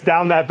bringing us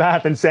down that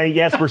path and saying,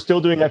 yes, we're still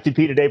doing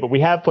FTP today, but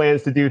we have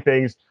plans to do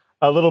things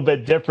a little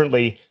bit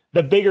differently.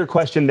 The bigger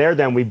question there,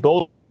 then, we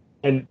both,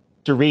 and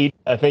to read,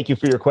 thank you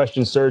for your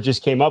question, sir,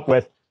 just came up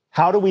with,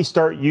 how do we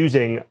start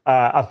using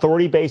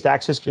authority-based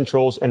access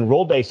controls and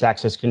role-based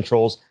access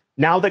controls?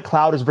 Now that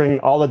cloud is bringing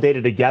all the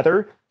data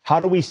together,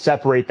 how do we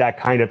separate that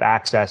kind of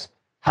access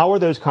How are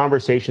those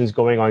conversations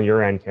going on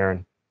your end,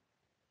 Karen?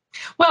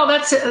 Well,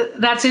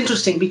 that's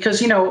interesting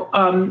because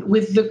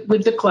with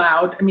the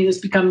cloud, I mean, this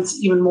becomes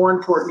even more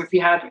important if you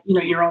have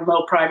your own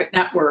little private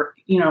network,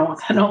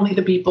 than only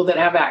the people that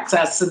have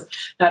access and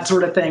that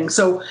sort of thing.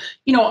 So,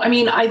 I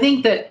mean, I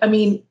think that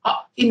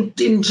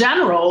in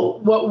general,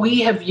 what we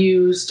have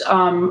used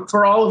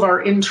for all of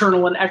our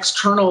internal and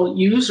external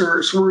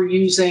users, we're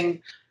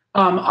using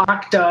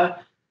Okta,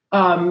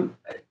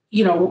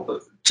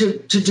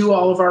 to do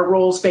all of our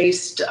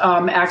roles-based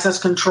access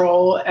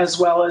control as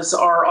well as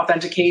our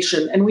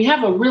authentication. And we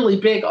have a really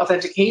big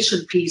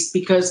authentication piece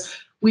because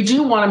we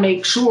do want to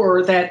make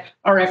sure that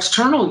our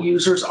external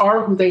users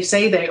are who they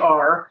say they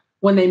are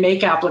when they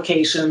make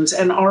applications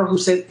and are who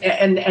say,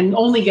 and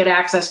only get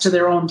access to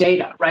their own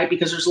data, right?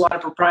 Because there's a lot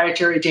of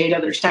proprietary data,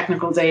 there's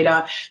technical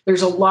data,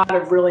 there's a lot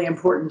of really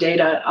important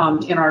data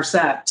in our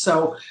set.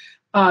 So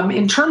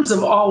in terms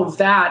of all of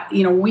that,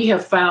 we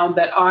have found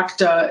that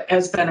Okta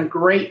has been a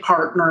great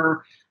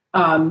partner,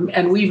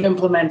 and we've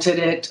implemented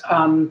it,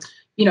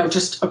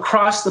 just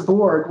across the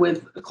board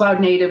with cloud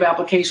native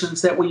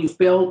applications that we've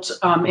built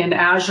in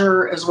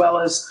Azure, as well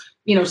as,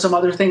 some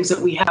other things that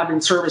we have in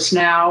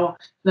ServiceNow.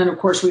 Then, of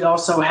course, we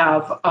also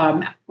have,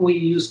 we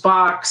use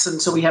Box,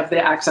 and so we have the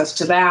access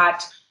to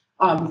that.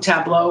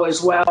 Tableau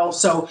as well.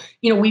 So,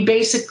 we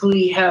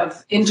basically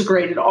have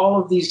integrated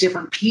all of these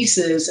different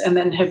pieces and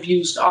then have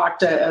used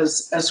Okta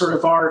as sort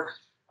of our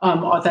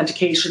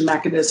authentication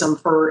mechanism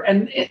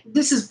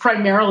this has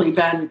primarily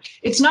been,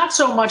 it's not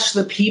so much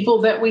the people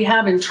that we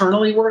have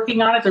internally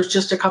working on it. There's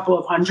just a couple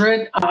of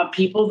hundred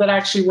people that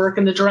actually work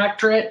in the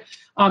directorate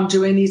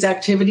doing these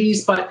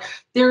activities, but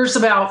there's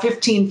about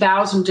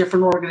 15,000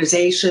 different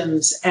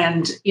organizations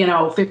and,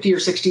 50 or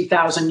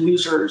 60,000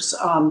 users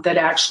that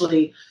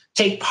actually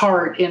take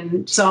part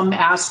in some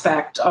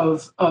aspect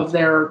of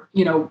their,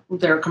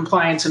 their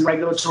compliance and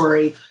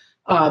regulatory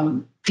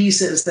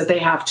pieces that they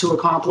have to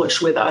accomplish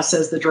with us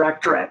as the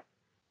directorate.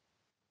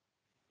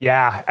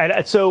 Yeah,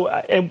 and so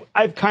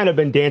I've kind of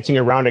been dancing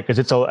around it because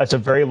it's a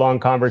very long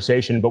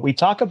conversation, but we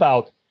talk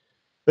about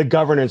the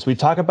governance, we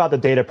talk about the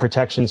data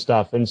protection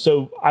stuff, and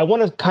so I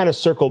want to kind of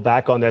circle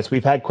back on this.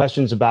 We've had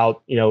questions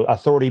about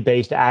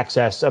authority-based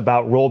access,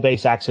 about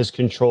role-based access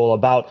control,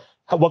 about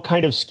what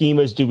kind of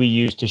schemas do we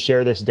use to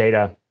share this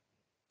data?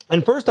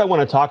 And first, I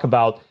want to talk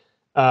about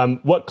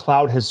what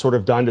cloud has sort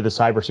of done to the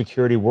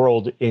cybersecurity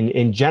world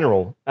in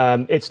general.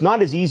 It's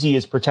not as easy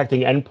as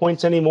protecting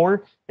endpoints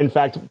anymore. In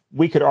fact,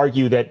 we could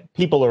argue that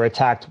people are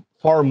attacked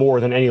far more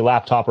than any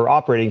laptop or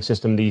operating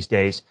system these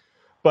days.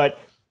 But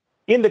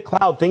in the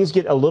cloud, things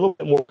get a little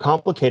bit more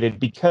complicated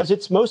because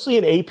it's mostly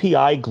an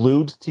API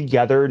glued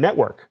together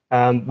network.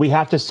 We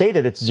have to say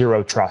that it's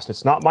zero trust.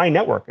 It's not my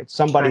network. It's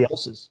somebody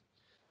else's.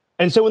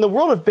 And so in the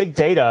world of big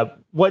data,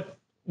 what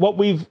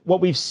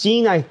we've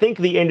seen, I think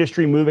the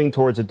industry moving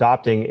towards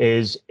adopting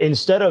is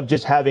instead of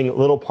just having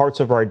little parts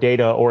of our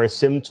data or a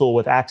SIM tool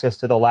with access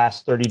to the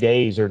last 30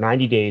 days or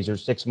 90 days or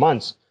 6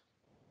 months,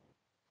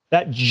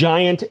 that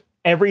giant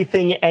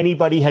everything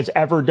anybody has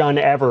ever done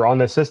ever on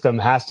the system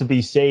has to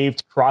be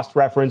saved,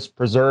 cross-referenced,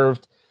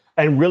 preserved,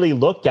 and really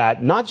looked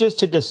at, not just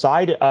to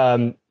decide,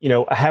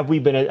 have we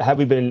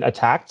been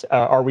attacked?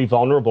 Are we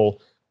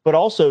vulnerable? But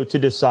also to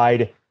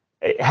decide,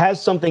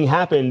 has something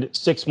happened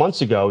 6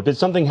 months ago? Did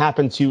something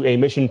happen to a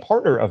mission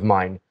partner of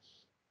mine?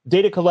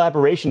 Data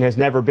collaboration has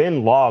never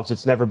been logs.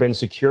 It's never been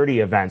security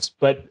events.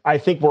 But I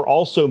think we're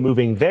also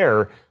moving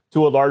there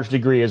to a large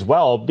degree as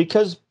well,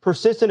 because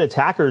persistent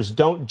attackers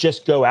don't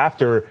just go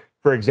after,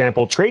 for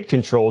example, trade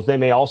controls. They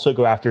may also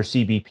go after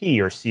CBP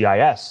or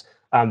CIS.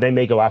 They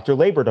may go after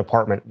Labor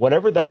Department,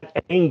 whatever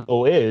that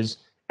angle is.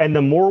 And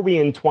the more we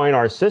entwine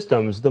our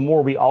systems, the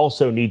more we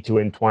also need to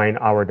entwine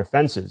our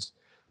defenses.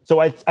 So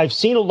I've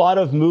seen a lot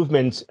of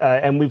movement,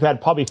 and we've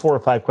had probably 4 or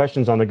 5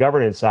 questions on the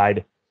governance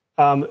side.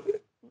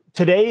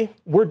 Today,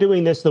 we're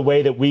doing this the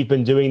way that we've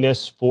been doing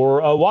this for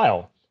a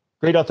while.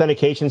 Great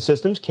authentication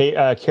systems.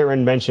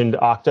 Karen mentioned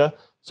Okta.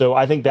 So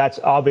I think that's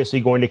obviously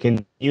going to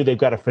continue. They've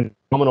got a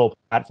phenomenal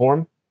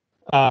platform.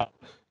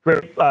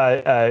 Great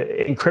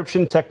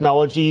encryption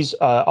technologies.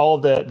 All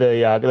of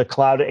the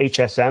cloud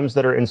HSMs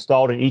that are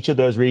installed in each of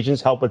those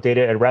regions help with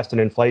data at rest and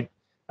in-flight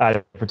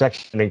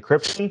protection and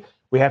encryption.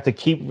 We have to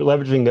keep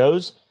leveraging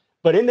those.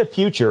 But in the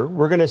future,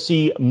 we're going to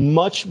see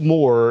much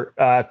more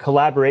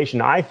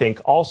collaboration, I think,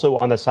 also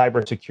on the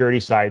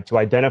cybersecurity side to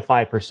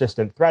identify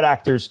persistent threat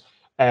actors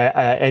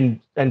and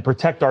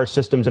protect our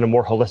systems in a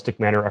more holistic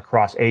manner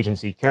across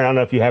agency. Karen, I don't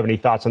know if you have any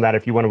thoughts on that,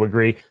 if you want to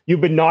agree.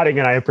 You've been nodding,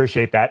 and I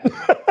appreciate that.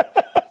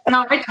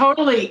 No, I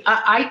totally,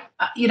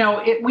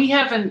 we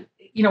haven't,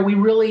 we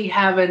really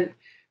haven't,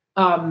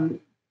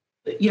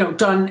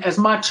 done as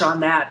much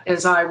on that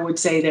as I would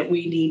say that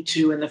we need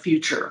to in the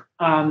future.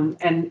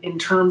 And in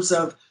terms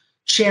of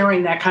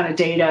sharing that kind of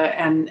data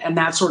and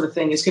that sort of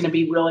thing is going to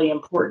be really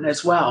important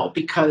as well,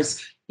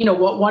 because,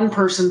 what one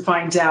person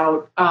finds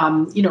out,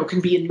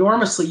 can be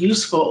enormously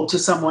useful to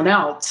someone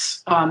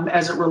else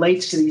as it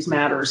relates to these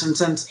matters. And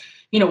since,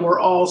 we're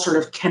all sort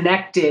of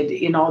connected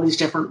in all these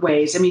different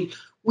ways. I mean,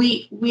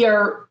 we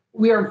are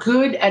we are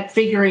good at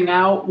figuring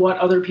out what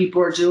other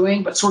people are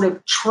doing, but sort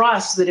of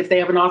trust that if they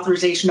have an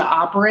authorization to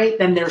operate,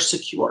 then they're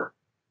secure,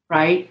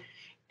 right?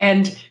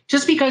 And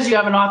just because you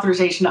have an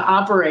authorization to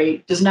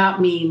operate does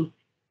not mean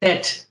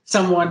that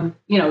someone,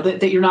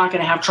 that you're not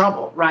going to have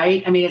trouble,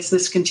 right? I mean, it's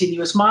this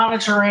continuous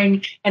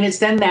monitoring, and it's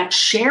then that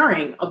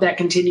sharing of that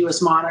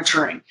continuous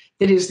monitoring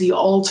that is the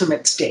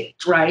ultimate state,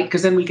 right?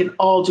 Because then we can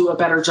all do a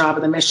better job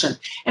of the mission.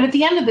 And at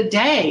the end of the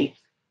day,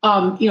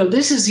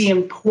 this is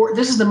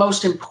the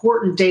most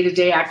important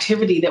day-to-day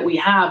activity that we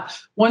have.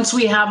 Once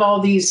we have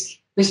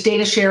this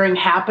data sharing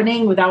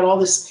happening without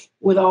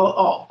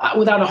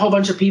a whole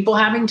bunch of people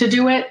having to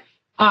do it,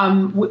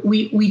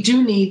 we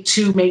do need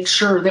to make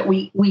sure that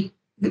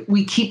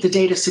we keep the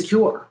data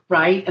secure,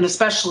 right? And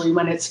especially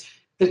when it's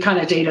the kind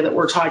of data that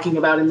we're talking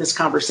about in this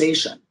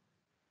conversation.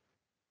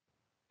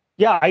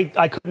 Yeah,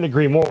 I couldn't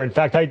agree more. In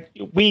fact,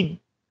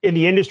 in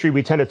the industry,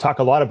 we tend to talk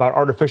a lot about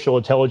artificial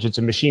intelligence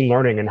and machine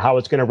learning and how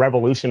it's going to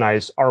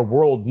revolutionize our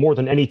world more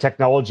than any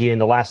technology in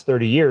the last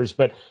 30 years.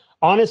 But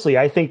honestly,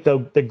 I think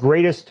the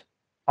greatest,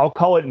 I'll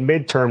call it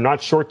midterm,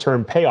 not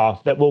short-term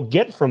payoff that we'll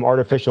get from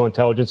artificial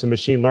intelligence and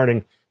machine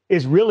learning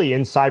is really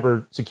in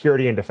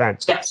cybersecurity and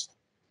defense. Yes,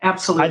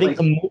 absolutely. I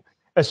think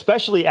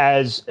especially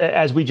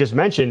as we just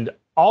mentioned,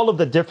 all of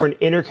the different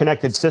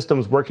interconnected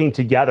systems working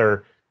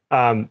together,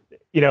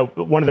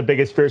 one of the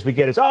biggest fears we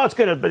get is, AI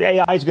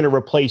is going to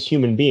replace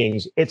human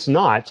beings. It's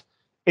not.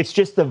 It's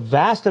just the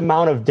vast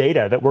amount of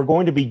data that we're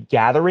going to be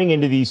gathering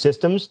into these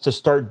systems to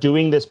start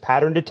doing this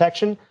pattern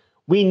detection.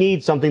 We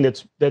need something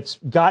that's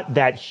got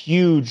that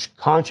huge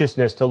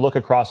consciousness to look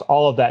across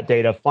all of that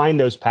data, find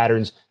those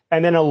patterns,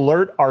 and then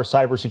alert our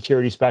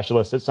cybersecurity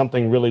specialists that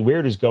something really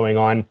weird is going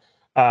on.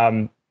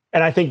 And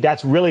I think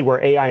that's really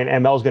where AI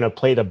and ML is going to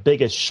play the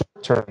biggest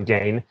short-term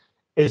gain.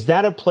 Is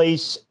that a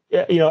place?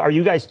 Are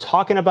you guys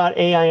talking about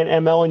AI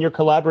and ML in your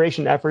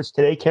collaboration efforts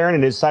today, Karen?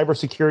 And does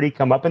cybersecurity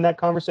come up in that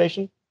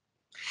conversation?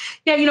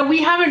 Yeah,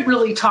 we haven't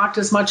really talked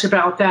as much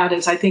about that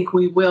as I think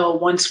we will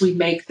once we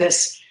make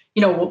this,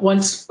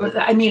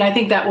 I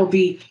think that will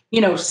be,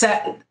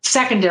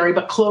 secondary,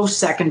 but close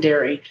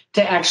secondary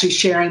to actually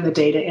sharing the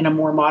data in a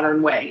more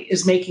modern way,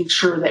 is making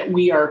sure that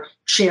we are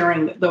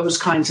sharing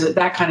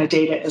that kind of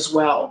data as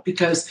well,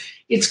 because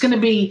it's going to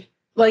be,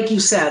 like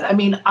you said,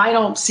 I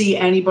don't see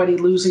anybody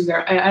losing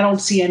their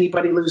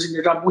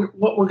job.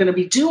 What we're going to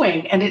be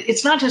doing, and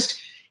it's not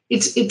just,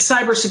 it's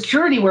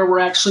cybersecurity where we're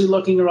actually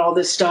looking at all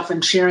this stuff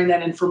and sharing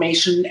that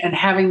information and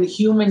having the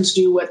humans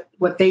do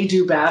what they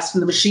do best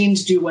and the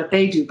machines do what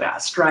they do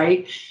best,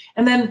 right?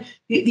 And then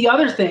the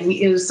other thing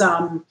is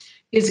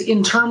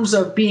in terms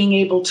of being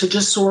able to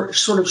just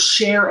sort of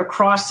share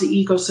across the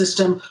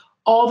ecosystem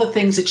all the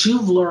things that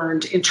you've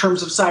learned in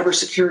terms of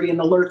cybersecurity and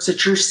alerts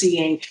that you're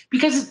seeing,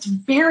 because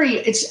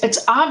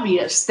it's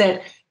obvious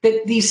that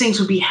these things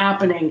would be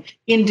happening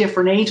in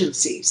different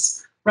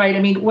agencies,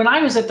 right? When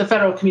I was at the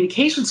Federal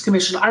Communications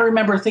Commission, I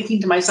remember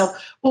thinking to myself,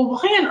 well,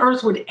 why on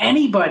earth would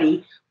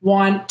anybody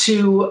want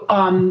to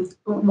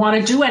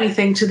do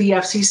anything to the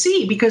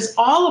FCC? Because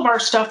all of our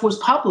stuff was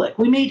public.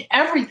 We made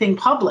everything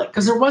public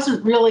because there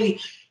wasn't really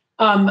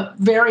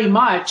very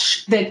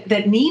much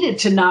that needed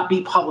to not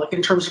be public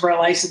in terms of our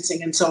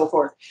licensing and so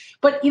forth.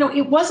 But,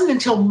 it wasn't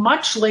until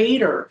much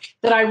later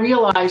that I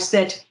realized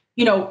that,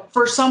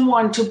 for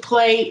someone to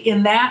play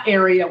in that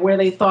area where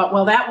they thought,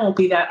 well, that won't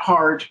be that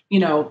hard,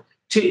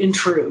 to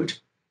intrude.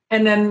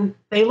 And then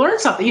they learn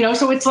something,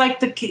 so it's like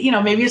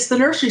maybe it's the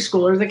nursery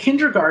school or the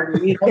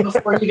kindergarten,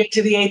 before you get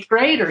to the 8th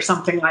grade or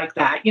something like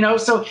that,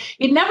 so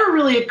it never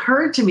really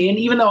occurred to me. And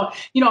even though,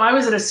 I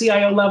was at a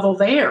CIO level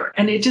there,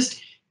 and it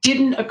just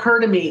didn't occur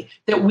to me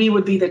that we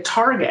would be the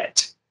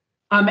target.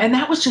 And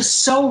that was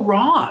just so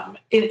wrong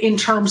in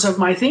terms of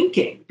my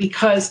thinking,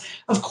 because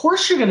of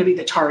course you're going to be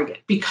the target,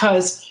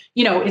 because,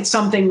 it's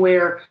something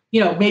where,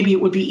 maybe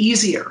it would be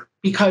easier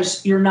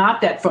because you're not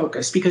that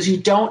focused, because you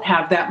don't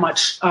have that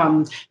much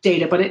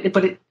data, but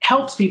it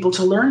helps people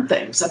to learn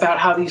things about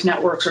how these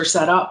networks are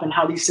set up and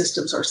how these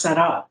systems are set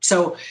up.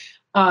 So,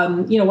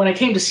 when I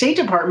came to State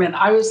Department,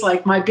 I was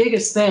like, my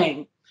biggest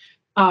thing,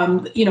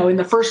 in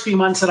the first few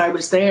months that I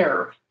was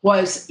there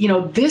was,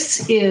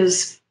 this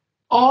is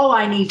all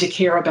I need to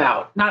care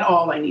about. Not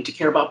all I need to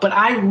care about, but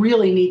I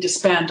really need to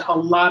spend a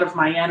lot of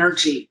my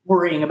energy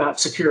worrying about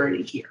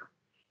security here.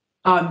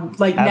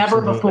 Like Absolutely.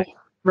 Never before,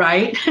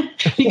 right?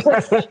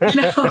 Because,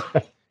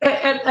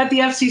 at the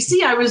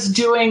FCC, I was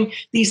doing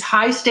these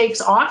high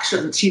stakes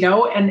auctions,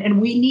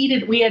 and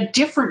we had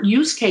different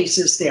use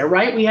cases there,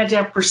 right? We had to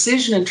have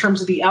precision in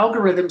terms of the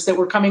algorithms that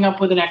were coming up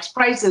with the next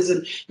prices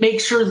and make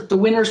sure that the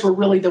winners were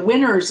really the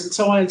winners and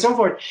so on and so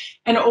forth.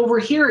 And over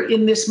here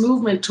in this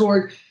movement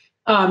toward,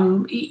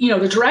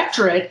 the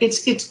directorate,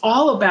 it's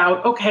all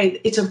about, okay,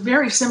 it's a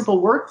very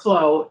simple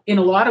workflow in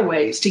a lot of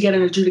ways to get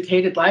an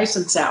adjudicated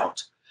license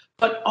out.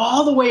 But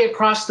all the way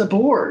across the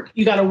board,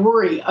 you got to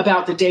worry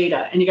about the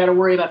data, and you got to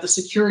worry about the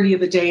security of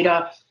the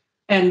data,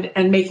 and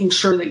making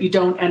sure that you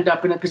don't end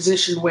up in a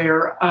position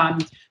where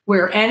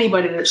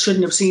anybody that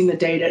shouldn't have seen the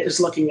data is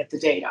looking at the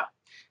data.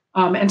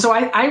 And so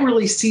I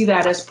really see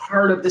that as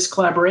part of this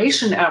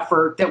collaboration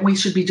effort, that we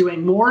should be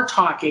doing more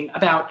talking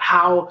about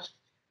how,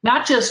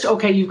 not just,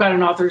 okay, you've got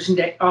an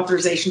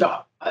authorization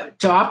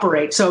to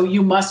operate, so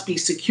you must be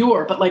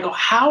secure, but like,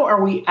 how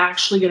are we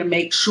actually going to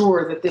make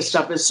sure that this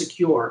stuff is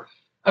secure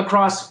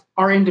across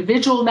our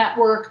individual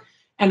network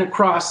and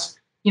across,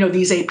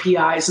 these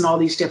APIs and all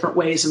these different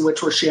ways in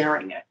which we're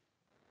sharing it?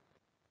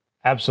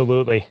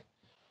 Absolutely.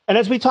 And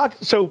as we talk,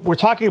 so we're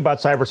talking about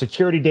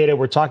cybersecurity data,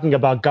 we're talking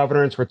about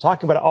governance, we're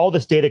talking about all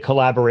this data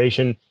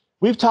collaboration.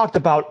 We've talked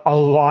about a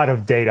lot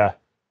of data.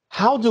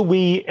 How do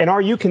we, and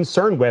are you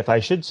concerned with, I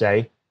should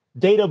say,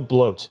 data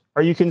bloat?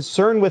 Are you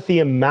concerned with the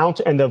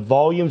amount and the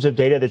volumes of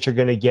data that you're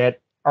going to get?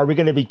 Are we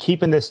going to be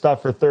keeping this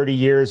stuff for 30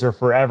 years or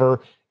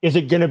forever? Is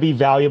it going to be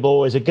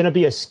valuable? Is it going to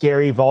be a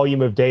scary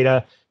volume of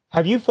data?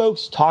 Have you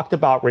folks talked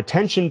about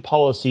retention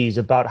policies,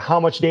 about how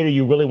much data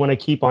you really want to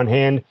keep on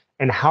hand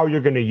and how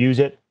you're going to use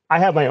it? I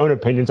have my own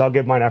opinions. I'll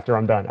give mine after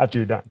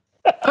you're done.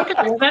 Okay,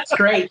 well, that's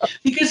great.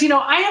 Because,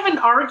 I haven't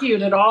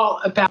argued at all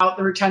about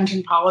the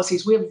retention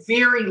policies. We have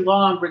very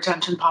long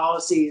retention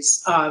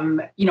policies,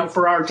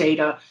 for our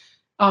data.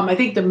 I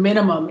think the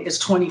minimum is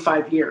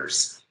 25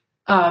 years.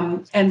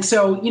 And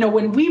so,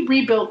 when we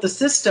rebuilt the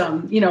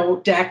system,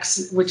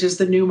 DEX, which is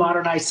the new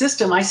modernized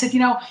system, I said,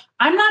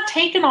 I'm not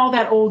taking all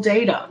that old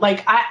data.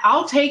 Like,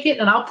 I'll take it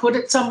and I'll put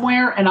it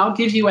somewhere and I'll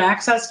give you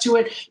access to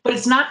it, but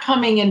it's not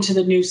coming into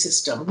the new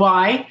system.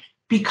 Why?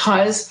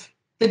 Because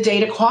the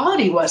data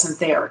quality wasn't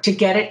there to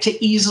get it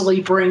to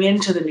easily bring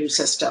into the new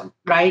system,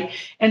 right?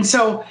 And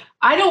so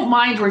I don't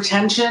mind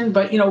retention,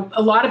 but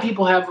a lot of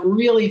people have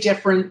really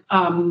different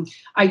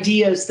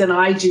ideas than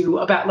I do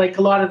about, like,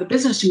 a lot of the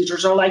business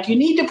users are like, you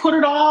need to put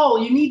it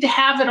all, you need to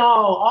have it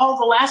all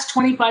the last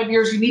 25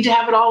 years, you need to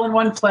have it all in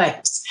one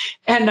place,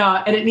 and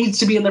it needs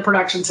to be in the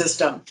production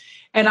system.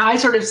 And I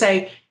sort of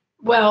say,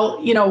 well,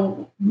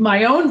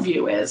 my own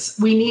view is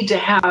we need to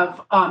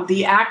have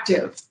the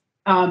active.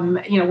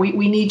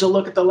 We need to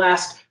look at the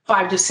last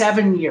 5 to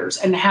 7 years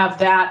and have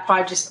that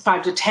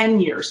 5 to 10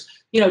 years,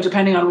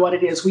 depending on what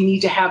it is. We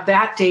need to have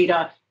that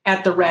data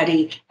at the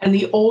ready, and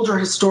the older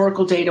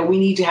historical data, we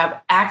need to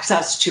have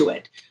access to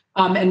it.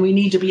 And we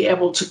need to be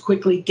able to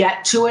quickly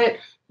get to it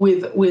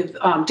with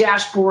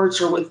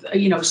dashboards or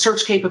with,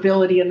 search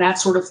capability and that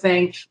sort of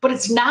thing. But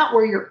it's not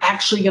where you're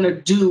actually going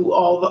to do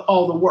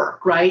all the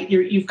work, right?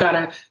 You've got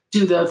to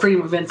do the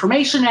Freedom of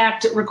Information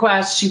Act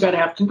requests. You've got to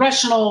have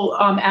congressional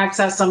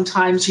access.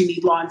 Sometimes you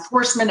need law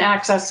enforcement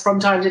access from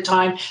time to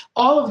time.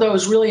 All of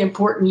those really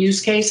important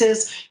use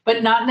cases,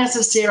 but not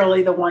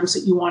necessarily the ones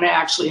that you want to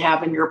actually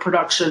have in your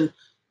production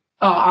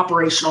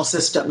operational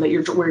system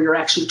where you're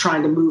actually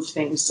trying to move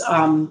things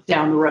down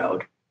the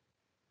road.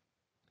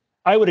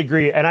 I would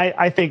agree. And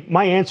I think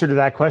my answer to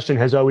that question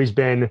has always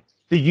been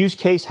the use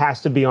case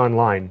has to be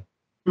online.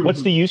 Mm-hmm.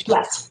 What's the use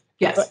case?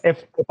 Yes.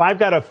 If I've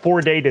got a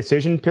 4-day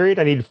decision period,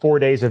 I need 4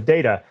 days of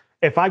data.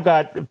 If I've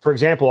got, for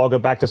example, I'll go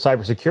back to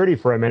cybersecurity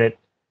for a minute.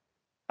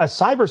 A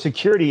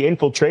cybersecurity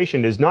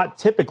infiltration is not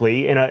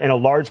typically in a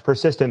large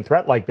persistent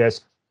threat like this.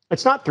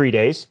 It's not 3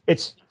 days.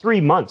 It's 3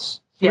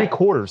 months, 3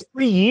 quarters,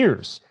 3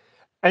 years.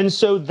 And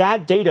so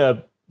that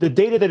data, the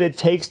data that it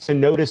takes to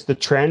notice the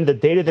trend, the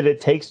data that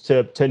it takes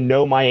to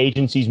know my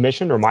agency's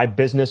mission or my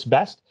business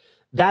best,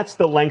 that's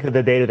the length of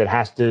the data that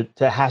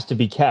has to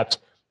be kept.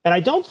 And I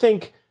don't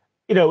think,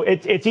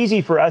 it's easy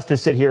for us to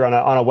sit here on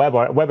a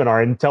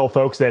webinar and tell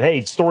folks that,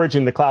 hey, storage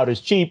in the cloud is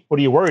cheap. What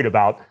are you worried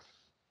about?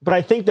 But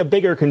I think the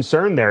bigger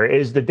concern there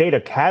is the data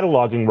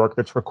cataloging work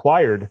that's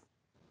required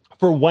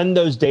for when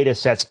those data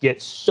sets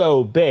get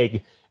so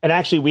big. And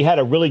actually, we had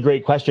a really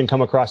great question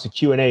come across the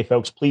Q&A,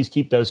 folks. Please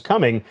keep those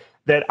coming,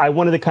 that I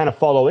wanted to kind of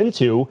follow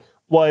into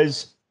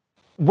was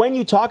when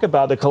you talk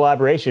about the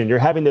collaboration, you're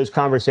having those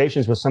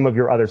conversations with some of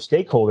your other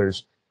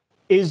stakeholders,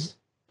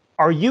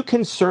 are you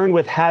concerned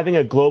with having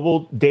a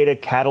global data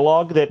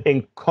catalog that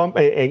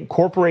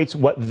incorporates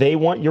what they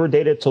want your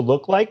data to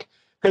look like?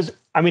 Because,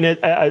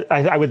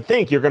 I would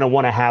think you're going to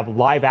want to have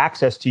live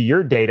access to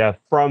your data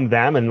from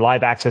them and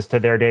live access to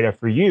their data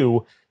for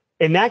you.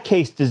 In that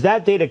case, does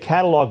that data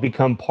catalog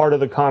become part of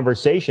the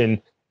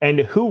conversation? And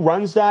who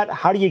runs that?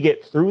 How do you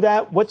get through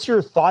that? What's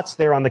your thoughts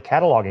there on the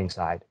cataloging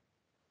side?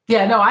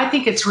 Yeah, no, I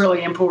think it's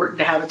really important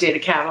to have a data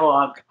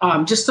catalog,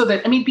 just so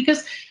that,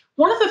 because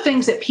one of the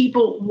things that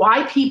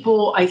why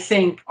people, I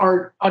think,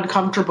 are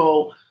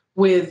uncomfortable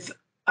with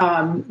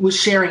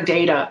sharing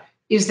data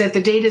is that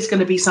the data is going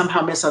to be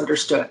somehow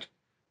misunderstood,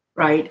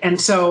 right? And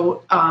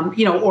so,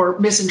 or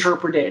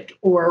misinterpreted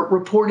or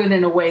reported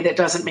in a way that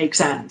doesn't make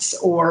sense,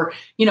 or,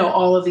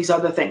 all of these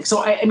other things. So,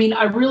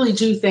 I really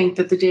do think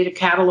that the data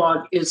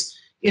catalog is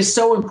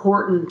so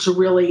important to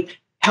really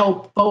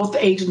help both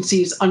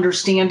agencies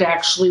understand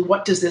actually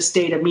what does this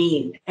data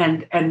mean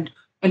and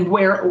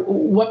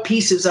what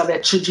pieces of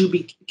it should you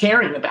be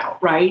caring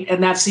about, right?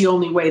 And that's the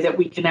only way that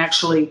we can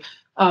actually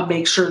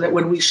make sure that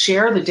when we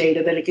share the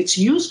data that it gets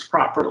used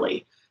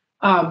properly.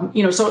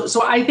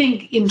 So I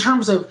think in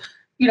terms of,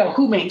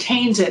 who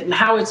maintains it and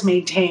how it's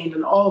maintained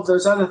and all of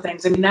those other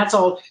things, that's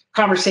all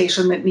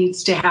conversation that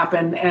needs to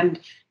happen. And,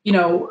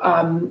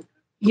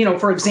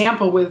 For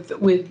example,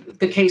 with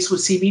the case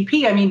with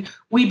CBP, I mean,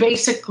 we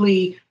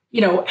basically,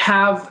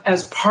 have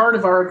as part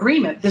of our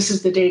agreement, this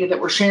is the data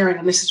that we're sharing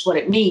and this is what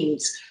it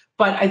means.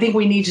 But I think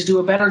we need to do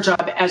a better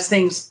job as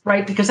things,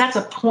 right? Because that's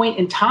a point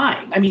in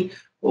time. I mean,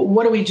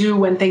 what do we do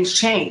when things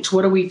change?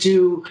 What do we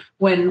do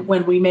when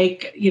we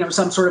make,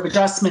 some sort of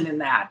adjustment in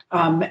that?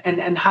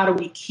 And how do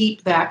we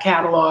keep that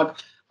catalog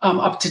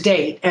up to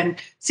date? And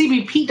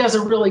CBP does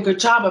a really good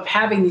job of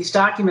having these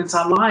documents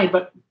online,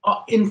 but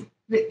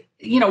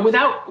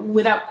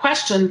without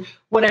question,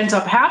 what ends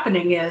up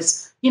happening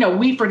is,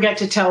 we forget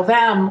to tell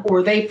them,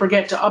 or they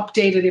forget to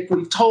update it if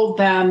we've told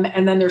them,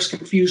 and then there's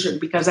confusion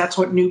because that's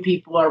what new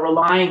people are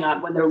relying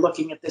on when they're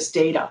looking at this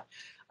data,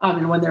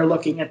 and when they're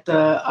looking at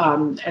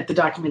the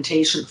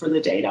documentation for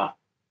the data.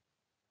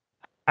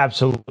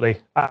 Absolutely,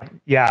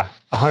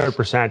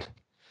 100%.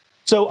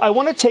 So I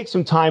want to take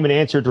some time and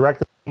answer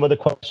directly some of the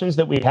questions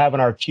that we have in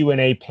our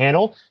Q&A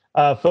panel.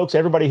 Folks,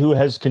 everybody who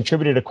has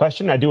contributed a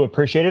question, I do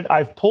appreciate it.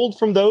 I've pulled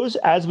from those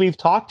as we've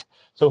talked,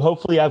 so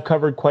hopefully I've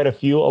covered quite a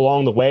few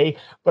along the way.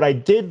 But I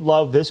did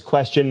love this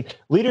question.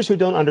 Leaders who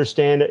don't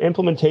understand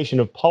implementation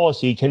of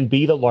policy can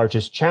be the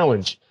largest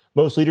challenge.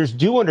 Most leaders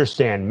do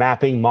understand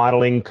mapping,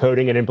 modeling,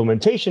 coding, and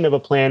implementation of a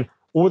plan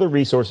or the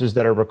resources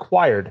that are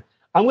required.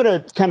 I'm going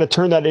to kind of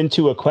turn that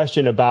into a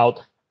question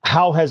about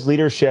how has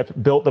leadership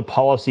built the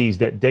policies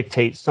that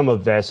dictate some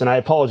of this? And I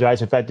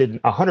apologize if that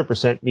didn't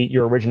 100% meet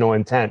your original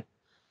intent.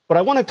 But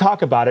I want to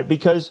talk about it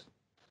because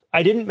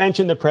I didn't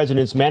mention the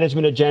president's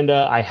management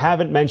agenda. I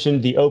haven't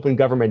mentioned the Open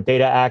Government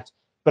Data Act,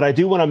 but I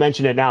do want to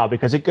mention it now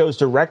because it goes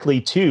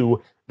directly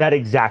to that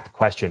exact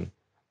question.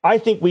 I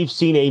think we've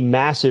seen a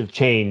massive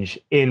change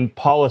in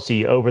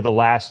policy over the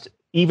last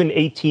even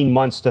 18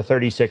 months to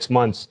 36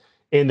 months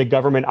in the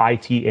government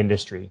IT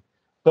industry.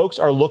 Folks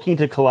are looking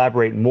to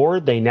collaborate more.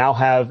 They now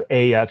have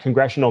a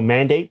congressional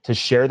mandate to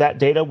share that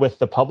data with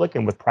the public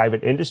and with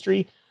private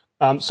industry.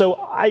 So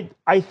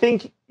I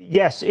think,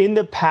 yes, in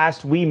the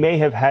past, we may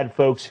have had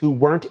folks who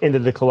weren't into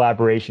the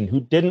collaboration, who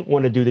didn't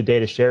want to do the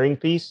data sharing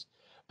piece.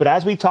 But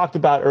as we talked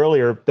about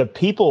earlier, the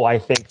people, I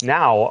think,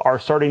 now are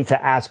starting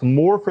to ask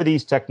more for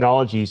these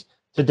technologies,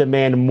 to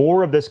demand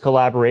more of this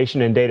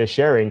collaboration and data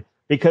sharing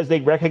because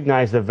they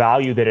recognize the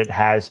value that it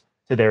has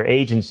to their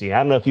agency. I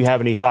don't know if you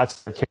have any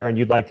thoughts, Karen,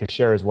 you'd like to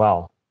share as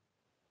well.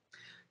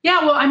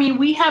 Yeah, well, I mean,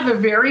 we have a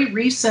very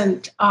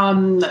recent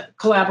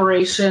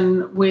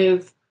collaboration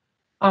with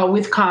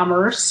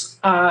Commerce,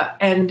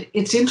 and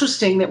it's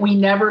interesting that we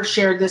never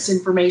shared this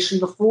information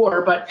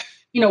before. But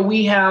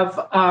we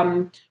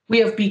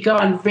have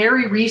begun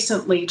very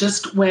recently,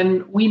 just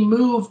when we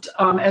moved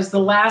as the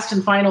last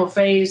and final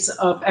phase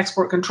of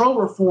export control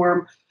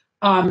reform.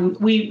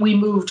 We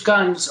moved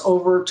guns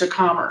over to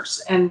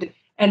Commerce, and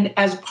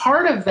as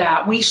part of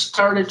that, we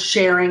started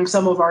sharing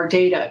some of our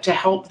data to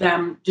help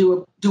them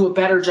do a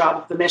better job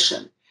of the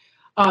mission.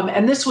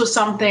 And this was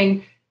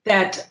something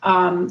that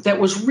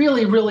was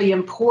really, really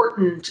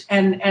important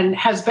and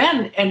has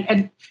been,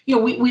 and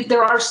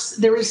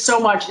there is so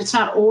much, it's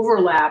not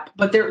overlap,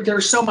 but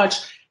there's so much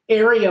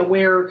area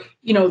where,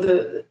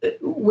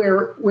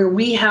 where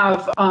we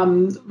have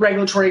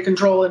regulatory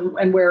control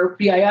and where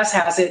BIS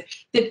has it,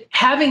 that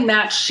having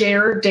that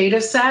shared data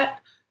set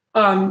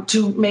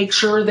to make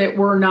sure that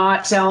we're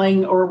not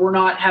selling or we're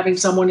not having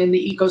someone in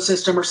the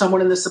ecosystem or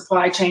someone in the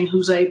supply chain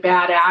who's a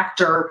bad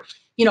actor,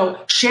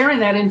 sharing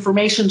that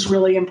information is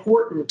really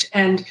important.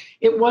 And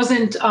it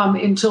wasn't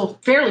until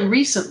fairly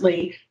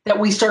recently that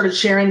we started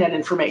sharing that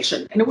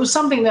information. And it was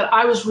something that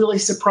I was really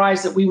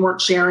surprised that we weren't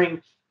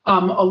sharing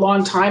a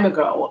long time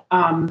ago.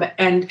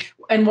 And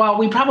while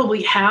we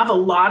probably have a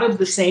lot of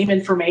the same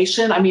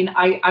information, I mean,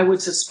 I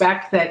would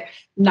suspect that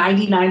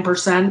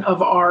 99%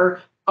 of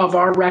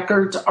our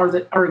records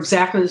are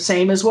exactly the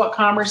same as what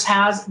Commerce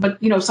has. But,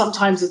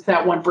 sometimes it's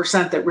that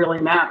 1% that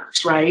really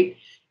matters, right?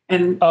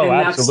 And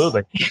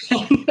absolutely.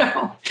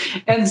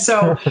 And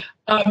so,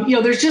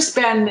 there's just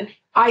been,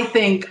 I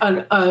think,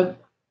 a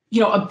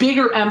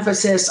bigger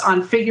emphasis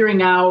on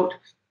figuring out,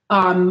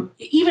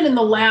 even in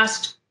the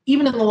last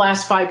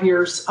 5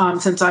 years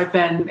since I've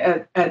been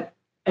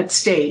at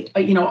state,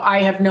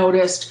 I have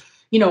noticed,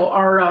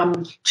 our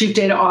chief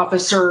data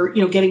officer,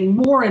 getting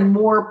more and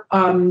more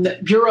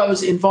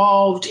bureaus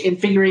involved in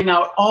figuring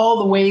out all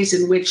the ways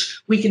in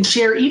which we can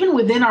share, even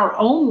within our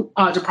own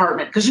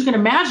department. Because you can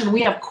imagine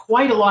we have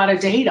quite a lot of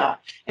data,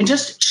 and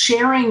just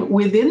sharing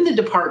within the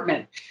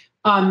department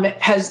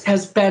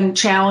has been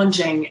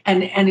challenging,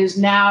 and is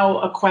now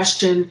a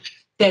question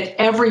that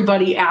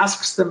everybody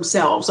asks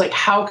themselves, like,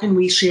 how can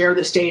we share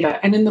this data?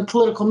 And in the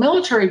Political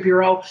Military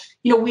Bureau,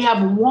 we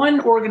have one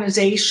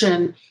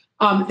organization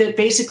that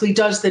basically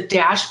does the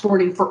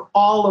dashboarding for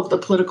all of the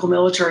political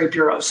military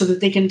bureaus, so that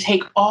they can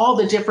take all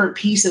the different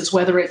pieces,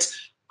 whether it's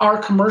our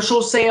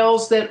commercial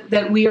sales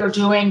that we are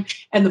doing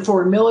and the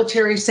foreign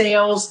military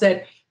sales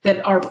that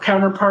our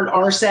counterpart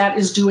RSAT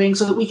is doing,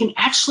 so that we can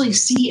actually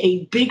see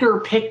a bigger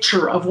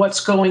picture of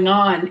what's going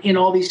on in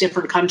all these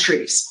different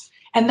countries.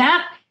 And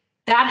that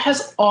That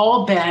has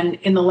all been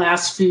in the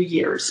last few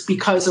years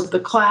because of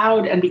the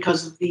cloud and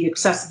because of the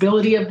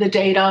accessibility of the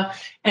data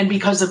and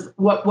because of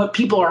what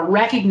people are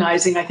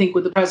recognizing, I think,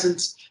 with the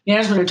president's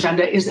management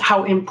agenda is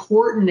how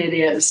important it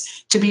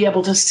is to be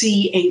able to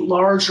see a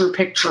larger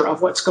picture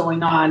of what's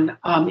going on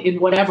in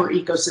whatever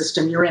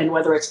ecosystem you're in,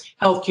 whether it's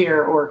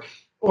healthcare or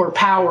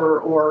power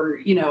or,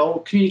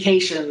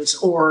 communications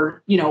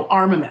or,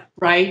 armament,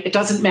 right? It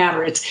doesn't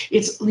matter.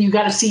 It's you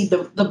got to see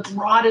the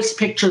broadest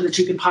picture that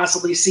you can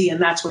possibly see.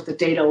 And that's what the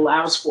data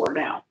allows for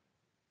now.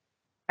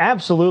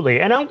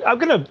 Absolutely. And I'm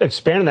going to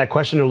expand on that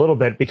question a little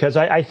bit because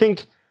I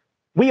think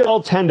we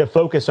all tend to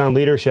focus on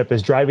leadership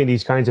as driving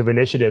these kinds of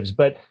initiatives,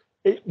 but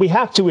we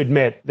have to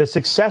admit the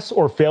success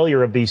or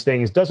failure of these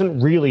things doesn't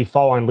really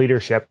fall on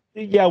leadership.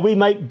 Yeah, we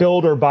might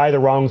build or buy the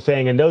wrong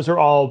thing, and those are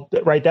all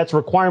right. That's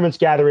requirements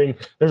gathering.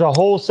 There's a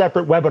whole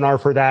separate webinar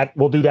for that.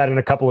 We'll do that in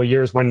a couple of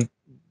years when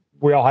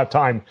we all have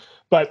time.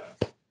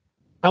 But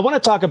I want to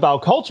talk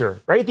about culture,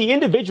 right? The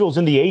individuals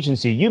in the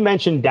agency. You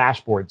mentioned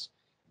dashboards.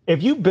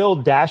 If you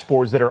build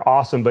dashboards that are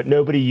awesome, but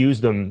nobody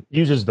uses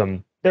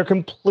them, they're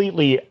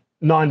completely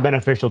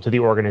non-beneficial to the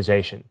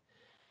organization.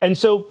 And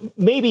so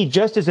maybe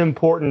just as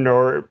important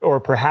or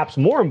perhaps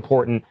more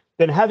important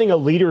than having a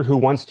leader who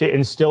wants to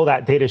instill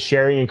that data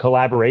sharing and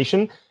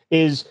collaboration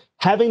is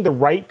having the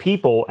right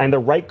people and the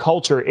right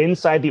culture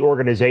inside the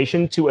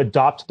organization to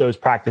adopt those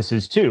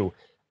practices too.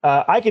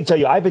 I can tell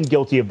you, I've been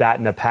guilty of that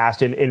in the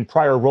past in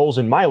prior roles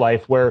in my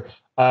life where,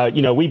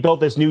 we built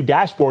this new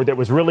dashboard that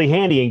was really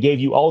handy and gave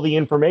you all the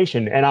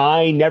information and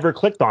I never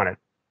clicked on it,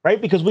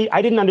 right? Because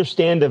I didn't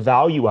understand the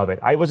value of it.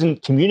 I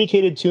wasn't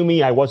communicated to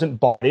me. I wasn't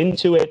bought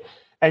into it.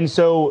 And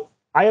so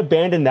I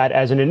abandoned that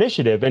as an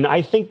initiative. And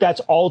I think that's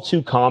all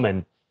too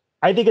common.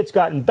 I think it's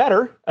gotten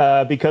better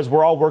because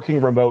we're all working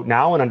remote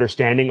now and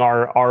understanding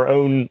our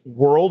own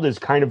world is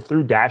kind of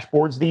through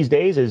dashboards these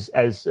days,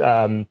 as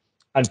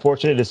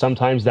unfortunate as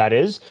sometimes that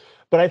is.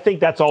 But I think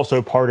that's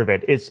also part of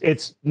it.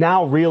 It's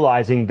now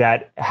realizing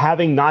that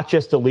having not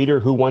just a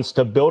leader who wants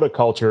to build a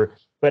culture,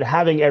 but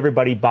having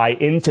everybody buy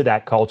into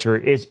that culture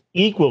is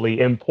equally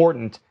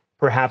important,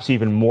 perhaps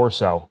even more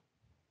so.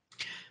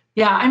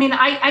 Yeah, I mean,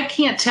 I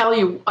can't tell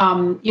you,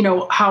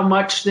 how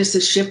much this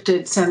has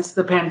shifted since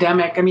the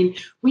pandemic. I mean,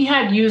 we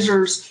had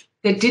users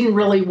that didn't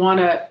really want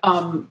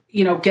to,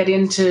 get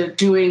into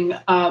doing,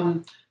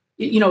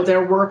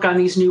 their work on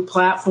these new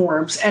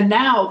platforms. And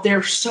now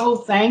they're so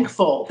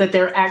thankful that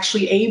they're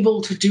actually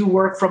able to do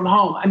work from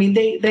home. I mean,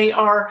 they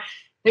are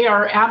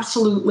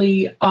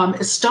absolutely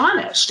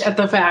astonished at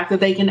the fact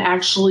that they can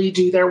actually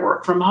do their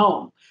work from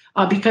home.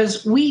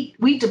 Because we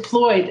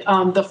deployed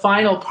the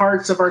final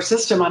parts of our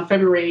system on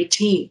February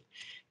 18th,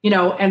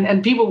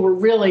 and people were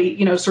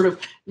really, sort of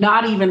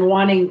not even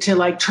wanting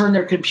to turn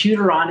their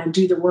computer on and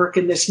do the work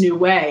in this new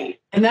way.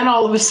 And then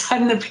all of a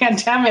sudden the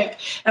pandemic,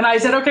 and I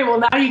said, okay, well,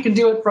 now you can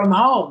do it from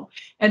home.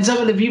 And some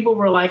of the people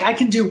were like, I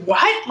can do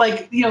what?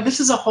 This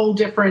is a whole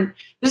different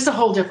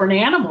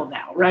animal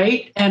now,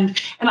 right? And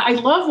I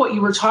love what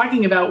you were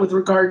talking about with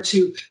regard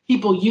to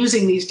people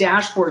using these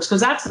dashboards,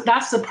 because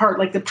that's the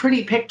part, the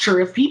pretty picture.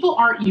 If people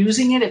aren't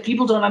using it, if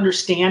people don't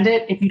understand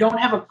it, if you don't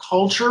have a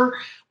culture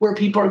where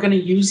people are going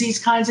to use these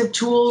kinds of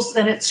tools,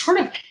 then it's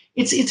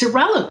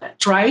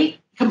irrelevant, right?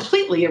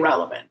 Completely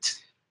irrelevant.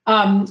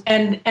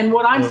 And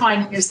what I'm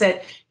finding is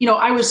that,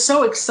 I was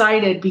so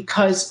excited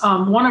because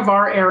one of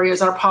our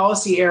areas, our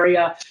policy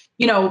area,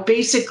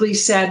 basically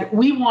said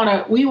we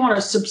want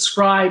to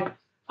subscribe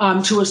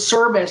to a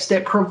service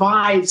that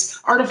provides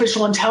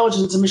artificial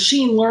intelligence and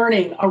machine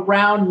learning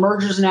around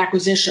mergers and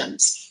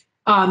acquisitions.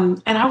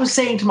 And I was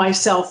saying to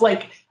myself,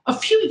 a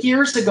few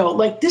years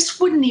ago, this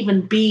wouldn't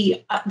even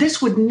be,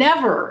 this would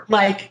never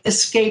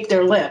escape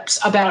their lips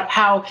about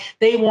how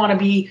they want to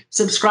be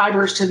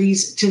subscribers to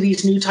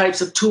these new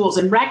types of tools,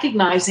 and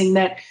recognizing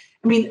that,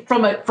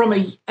 from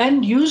a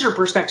end user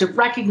perspective,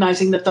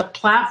 recognizing that the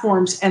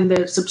platforms and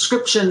the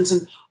subscriptions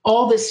and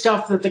all this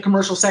stuff that the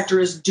commercial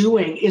sector is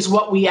doing is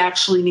what we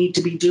actually need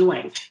to be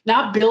doing,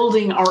 not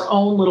building our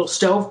own little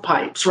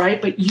stovepipes, right?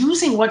 But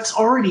using what's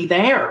already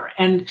there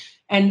and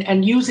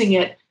using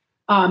it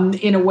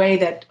in a way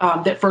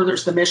that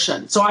furthers the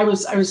mission. So I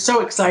was so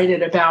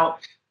excited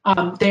about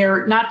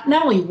their not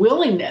only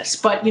willingness,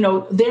 but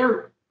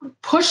they're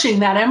pushing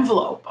that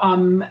envelope.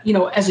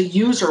 As a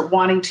user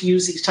wanting to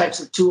use these types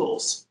of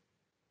tools.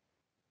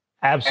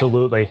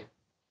 Absolutely.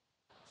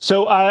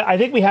 So I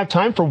think we have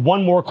time for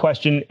one more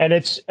question, and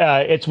it's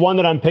one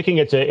that I'm picking.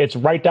 It's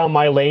right down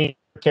my lane,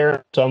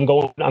 Karen. So I'm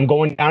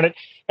going down it.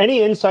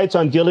 Any insights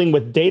on dealing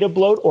with data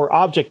bloat or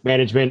object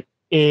management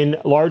in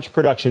large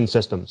production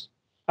systems?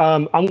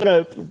 I'm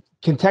going to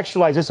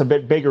contextualize this a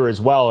bit bigger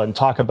as well and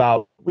talk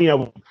about,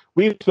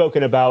 we've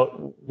spoken about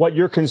what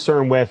you're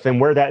concerned with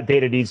and where that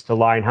data needs to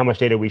lie and how much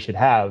data we should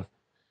have.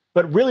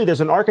 But really,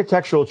 there's an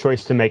architectural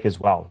choice to make as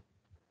well.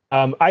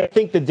 I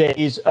think the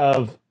days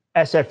of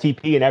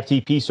SFTP and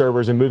FTP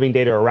servers and moving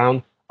data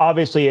around,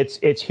 obviously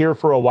it's here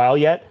for a while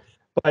yet,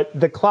 but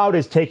the cloud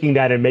is taking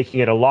that and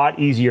making it a lot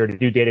easier to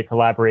do data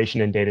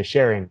collaboration and data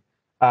sharing.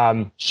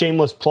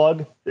 Shameless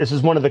plug. This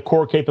is one of the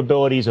core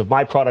capabilities of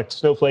my product,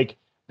 Snowflake,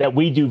 that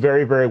we do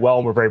very, very well,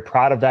 and we're very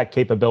proud of that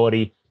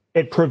capability.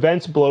 It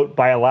prevents bloat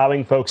by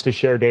allowing folks to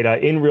share data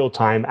in real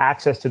time,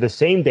 access to the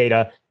same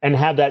data, and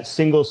have that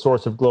single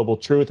source of global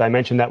truth. I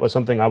mentioned that was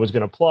something I was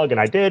going to plug, and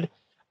I did.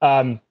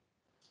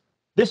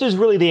 This is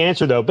really the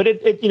answer, though. But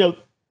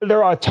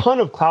there are a ton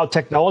of cloud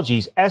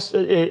technologies.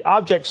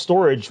 Object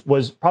storage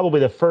was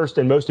probably the first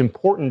and most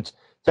important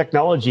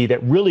technology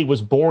that really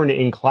was born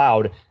in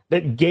cloud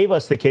that gave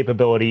us the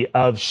capability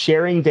of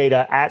sharing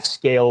data at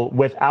scale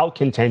without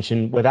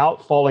contention,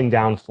 without falling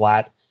down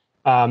flat.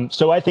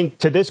 So I think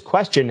to this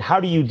question, how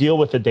do you deal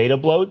with the data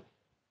bloat?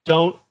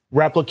 Don't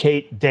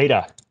replicate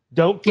data.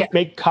 Don't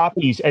make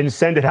copies and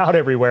send it out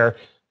everywhere.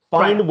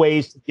 Find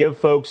ways to give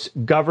folks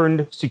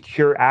governed,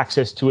 secure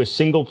access to a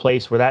single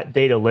place where that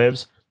data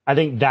lives. I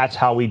think that's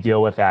how we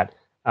deal with that.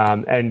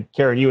 And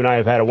Karen, you and I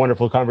have had a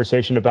wonderful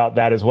conversation about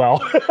that as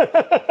well.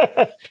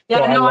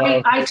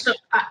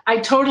 I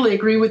totally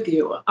agree with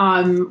you.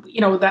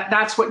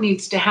 That's what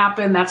needs to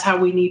happen. That's how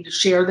we need to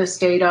share this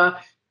data.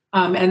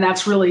 And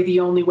that's really the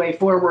only way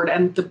forward.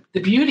 And the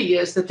beauty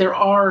is that there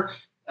are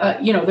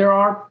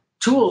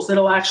tools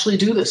that'll actually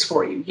do this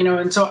for you.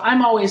 And so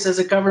I'm always, as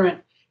a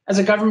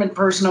government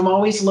person, I'm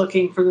always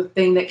looking for the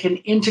thing that can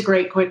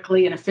integrate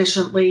quickly and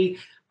efficiently,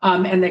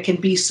 and that can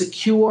be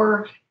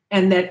secure,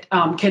 and that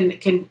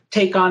can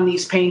take on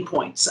these pain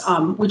points,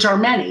 which are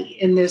many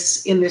in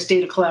this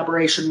data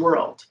collaboration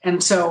world.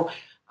 And so,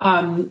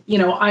 I'm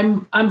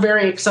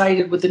very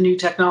excited with the new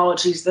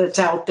technologies that's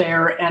out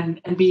there,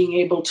 and being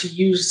able to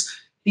use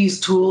these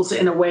tools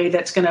in a way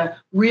that's going to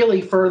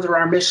really further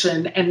our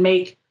mission and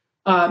make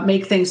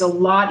things a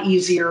lot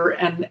easier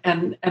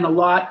and a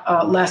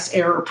lot less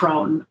error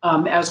prone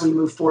as we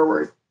move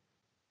forward.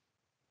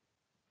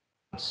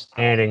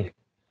 Outstanding.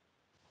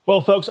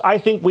 Well, folks, I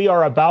think we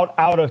are about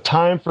out of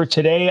time for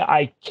today.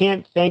 I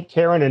can't thank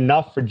Karen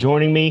enough for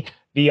joining me,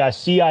 the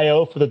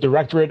CIO for the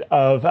Directorate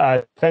of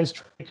Defense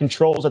Trade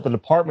Controls at the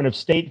Department of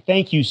State.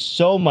 Thank you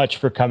so much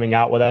for coming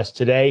out with us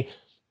today.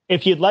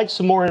 If you'd like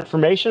some more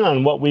information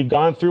on what we've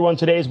gone through on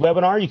today's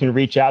webinar, you can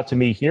reach out to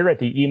me here at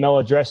the email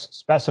address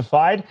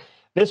specified.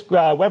 This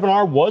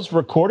webinar was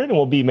recorded and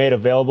will be made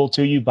available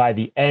to you by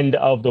the end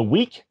of the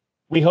week.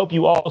 We hope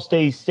you all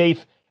stay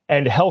safe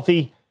and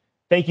healthy.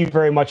 Thank you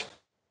very much,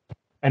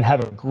 and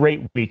have a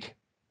great week.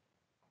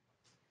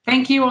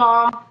 Thank you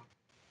all.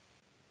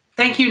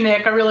 Thank you,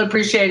 Nick. I really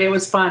appreciate it. It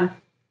was fun.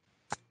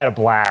 I had a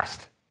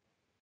blast.